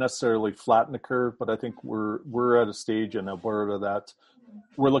say we're necessarily flat in the curve, but I think we're at a stage in Alberta that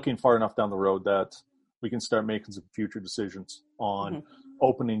we're looking far enough down the road that we can start making some future decisions on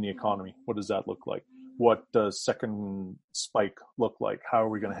opening the economy. What does that look like? What does second spike look like? How are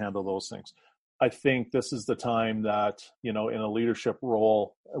we going to handle those things? I think this is the time that, you know, in a leadership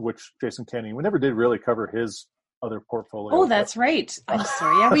role, which Jason Kenney, we never did really cover his other portfolio. Oh, that's right. I'm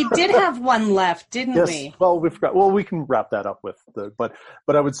sorry. Yeah, we did have one left, didn't we? Well, we forgot. Well, we can wrap that up with but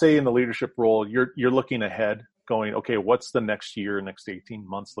I would say in the leadership role, you're looking ahead, going, okay, what's the next year, next 18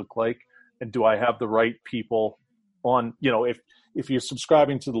 months look like? And do I have the right people on, you know, if you're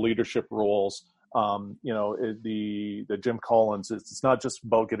subscribing to the leadership roles, you know, the Jim Collins, it's not just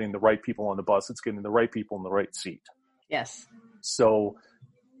about getting the right people on the bus, it's getting the right people in the right seat. Yes. So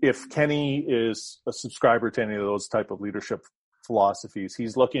if Kenney is a subscriber to any of those type of leadership philosophies,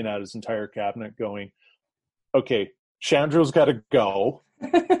 he's looking at his entire cabinet going, okay, Shandro's got to go,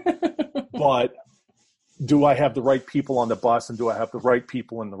 but do I have the right people on the bus, and do I have the right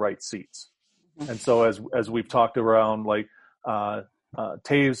people in the right seats? And so as we've talked around, like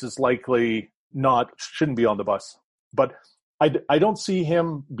Taves is likely shouldn't be on the bus, but I don't see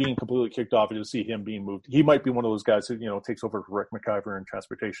him being completely kicked off. I just see him being moved. He might be one of those guys who, you know, takes over for Rick McIver in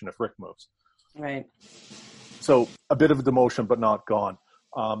transportation if Rick moves. Right. So a bit of a demotion, but not gone.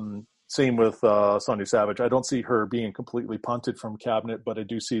 Same with Sonia Savage. I don't see her being completely punted from cabinet, but I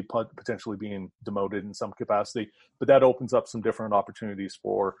do see potentially being demoted in some capacity. But that opens up some different opportunities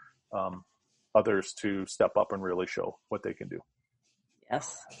for others to step up and really show what they can do.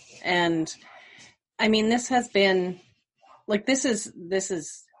 Yes. And I mean, this has been like, this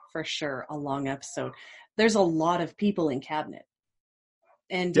is for sure a long episode. There's a lot of people in cabinet.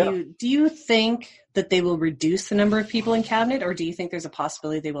 And do you think that they will reduce the number of people in cabinet, or do you think there's a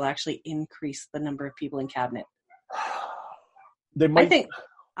possibility they will actually increase the number of people in cabinet? They might.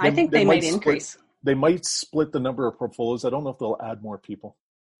 I think they might increase. They might split the number of portfolios. I don't know if they'll add more people.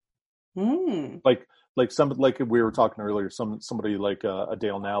 Like we were talking earlier, somebody like a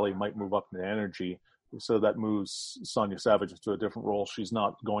Dale Nally might move up into energy, so that moves Sonia Savage to a different role. She's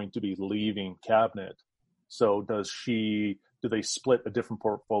not going to be leaving cabinet. So do they split a different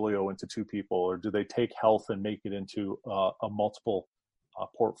portfolio into two people, or do they take health and make it into a multiple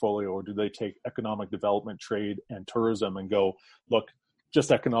portfolio, or do they take economic development, trade, and tourism and go, look,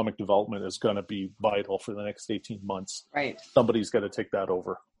 just economic development is going to be vital for the next 18 months. Right. Somebody's got to take that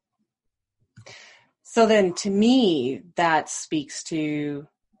over. So then to me, that speaks to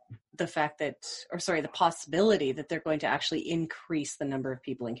the fact that, the possibility that they're going to actually increase the number of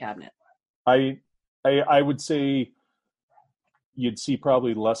people in cabinet. I would say you'd see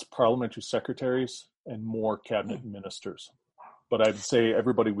probably less parliamentary secretaries and more cabinet ministers. But I'd say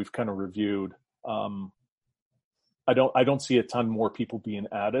everybody we've kind of reviewed, I don't see a ton more people being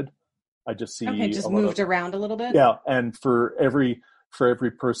added. I just see moved around a little bit. Yeah, and for every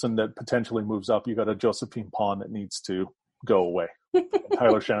person that potentially moves up, you got a Josephine Pond that needs to go away.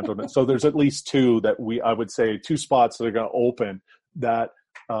 Tyler Shanton. So there's at least two that I would say 2 spots that are going to open that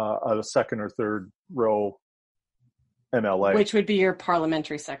a second or third row MLA, which would be your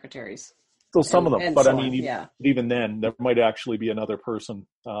parliamentary secretaries. So some of them, but I mean, even then, there might actually be another person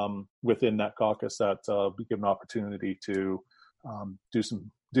within that caucus that be given an opportunity to do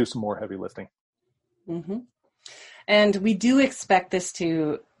some more heavy lifting. Mm-hmm. And we do expect this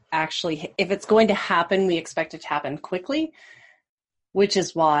to actually, if it's going to happen, we expect it to happen quickly, which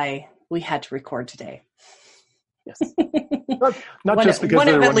is why we had to record today. Yes, not just because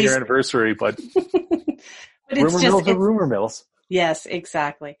of the 1 year anniversary, but rumor mills are rumor mills. Yes,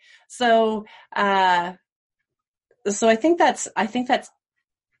 exactly. So I think that's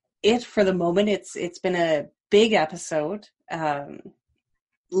it for the moment. It's been a big episode. A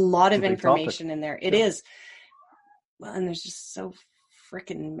lot of information in there. It is. Well, and there's just so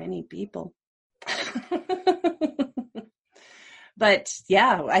freaking many people. But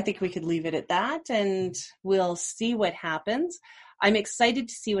yeah, I think we could leave it at that, and we'll see what happens. I'm excited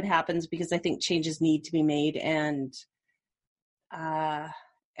to see what happens because I think changes need to be made, and I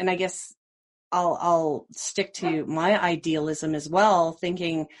guess I'll stick to my idealism as well,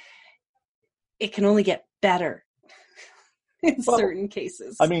 thinking it can only get better in certain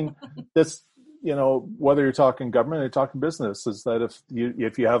cases. I mean, this, whether you're talking government or you're talking business, is that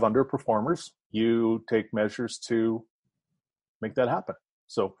if you have underperformers, you take measures to make that happen.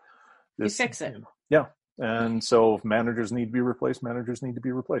 So you fix it. Yeah. And so if managers need to be replaced, managers need to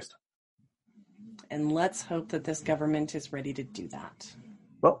be replaced. And let's hope that this government is ready to do that.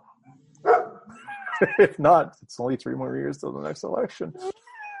 Well, if not, it's only 3 more years till the next election.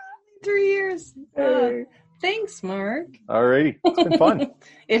 3 years. Hey. Thanks, Mark. All righty. It's been fun.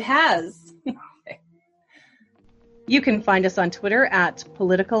 It has. You can find us on Twitter at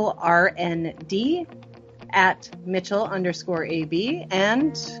politicalrnd, at Mitchell_AB,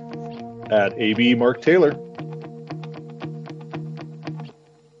 and at AB Mark Taylor.